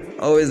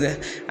 Always a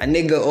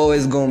nigga.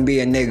 Always gonna be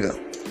a nigga.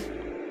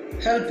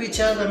 Help each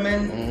other,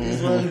 man.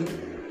 This one.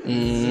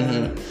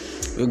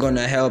 we're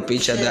gonna help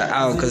each other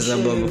out because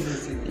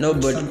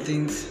nobody. Some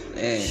things.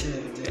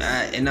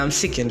 And I'm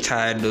sick and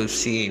tired of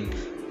seeing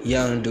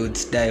young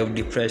dudes die of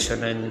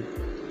depression, and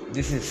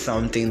this is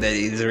something that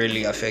is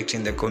really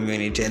affecting the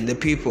community and the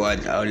people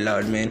out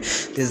loud, man.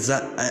 There's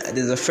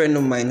a friend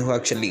of mine who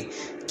actually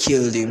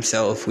killed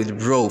himself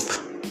with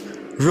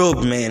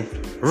rope, man.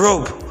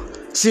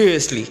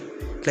 Seriously,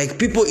 like,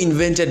 people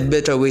invented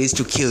better ways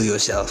to kill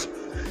yourself,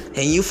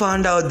 and you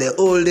found out the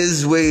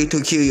oldest way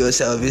to kill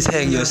yourself is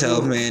hang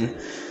yourself, man.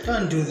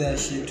 Don't do that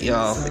shit to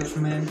yourself,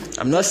 man.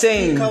 I'm not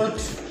saying. Speak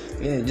out.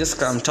 Yeah, just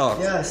come talk.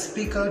 Yeah,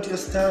 speak out your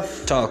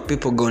stuff. Talk.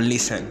 People gonna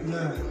listen.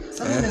 Yeah,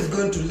 someone is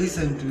going to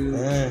listen to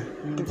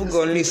you. People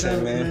gonna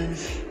listen, man.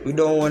 We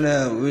don't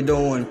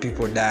want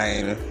people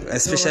dying,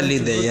 especially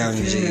the young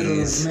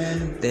G's.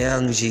 The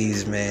young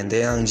G's, man. The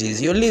young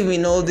G's. You're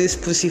leaving all this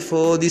pussy for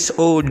all these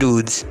old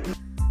dudes.